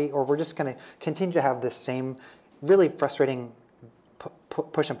mortality, or we're just going to continue to have this same really frustrating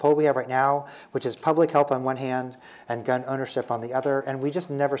push and pull we have right now, which is public health on one hand and gun ownership on the other, and we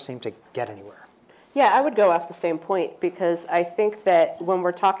just never seem to get anywhere. Yeah, I would go off the same point, because I think that when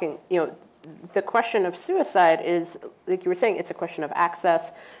we're talking, the question of suicide is, like you were saying, it's a question of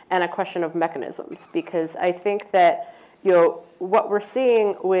access and a question of mechanisms, because I think that, what we're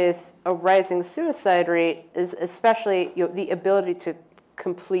seeing with a rising suicide rate is especially, the ability to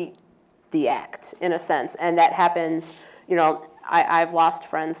complete the act, in a sense, and that happens, I've lost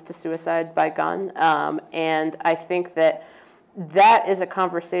friends to suicide by gun, and I think that is a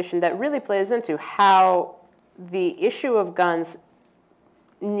conversation that really plays into how the issue of guns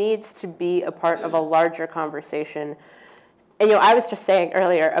needs to be a part of a larger conversation. And I was just saying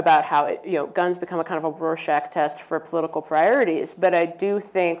earlier about how guns become a kind of a Rorschach test for political priorities, but I do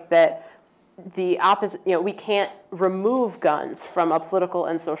think that the opposite, we can't remove guns from a political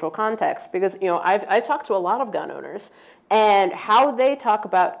and social context, because I've talked to a lot of gun owners, and how they talk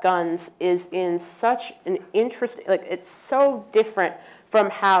about guns is in such an interesting, it's so different from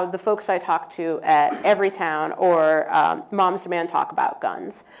how the folks I talk to at Everytown or Moms Demand talk about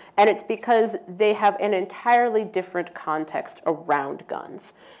guns. And it's because they have an entirely different context around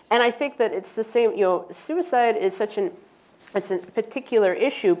guns. And I think that it's the same, suicide is it's a particular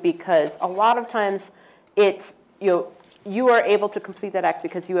issue, because a lot of times it's, you are able to complete that act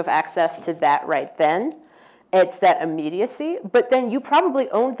because you have access to that right then. It's that immediacy, but then you probably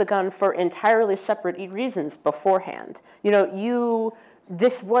owned the gun for entirely separate reasons beforehand.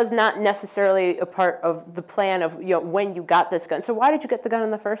 This was not necessarily a part of the plan of when you got this gun. So why did you get the gun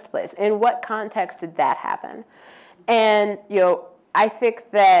in the first place? In what context did that happen? And I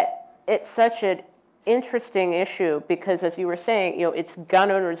think that it's such an interesting issue, because as you were saying, it's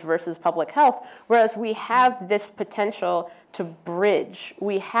gun owners versus public health, whereas we have this potential to bridge.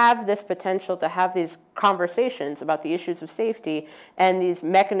 We have this potential to have these conversations about the issues of safety and these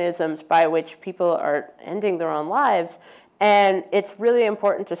mechanisms by which people are ending their own lives. And it's really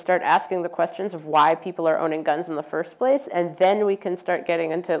important to start asking the questions of why people are owning guns in the first place, and then we can start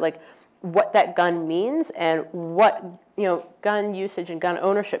getting into what that gun means and what gun usage and gun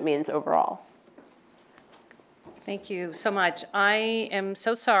ownership means overall. Thank you so much. I am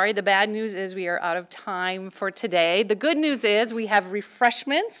so sorry. The bad news is we are out of time for today. The good news is we have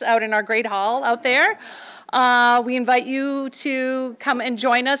refreshments out in our great hall out there. We invite you to come and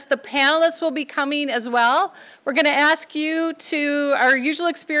join us. The panelists will be coming as well. We're going to ask you to, our usual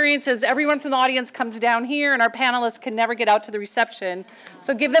experience is everyone from the audience comes down here, and our panelists can never get out to the reception.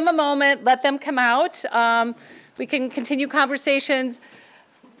 So give them a moment, let them come out. We can continue conversations.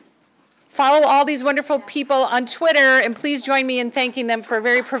 Follow all these wonderful people on Twitter, and please join me in thanking them for a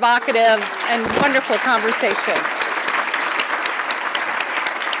very provocative and wonderful conversation.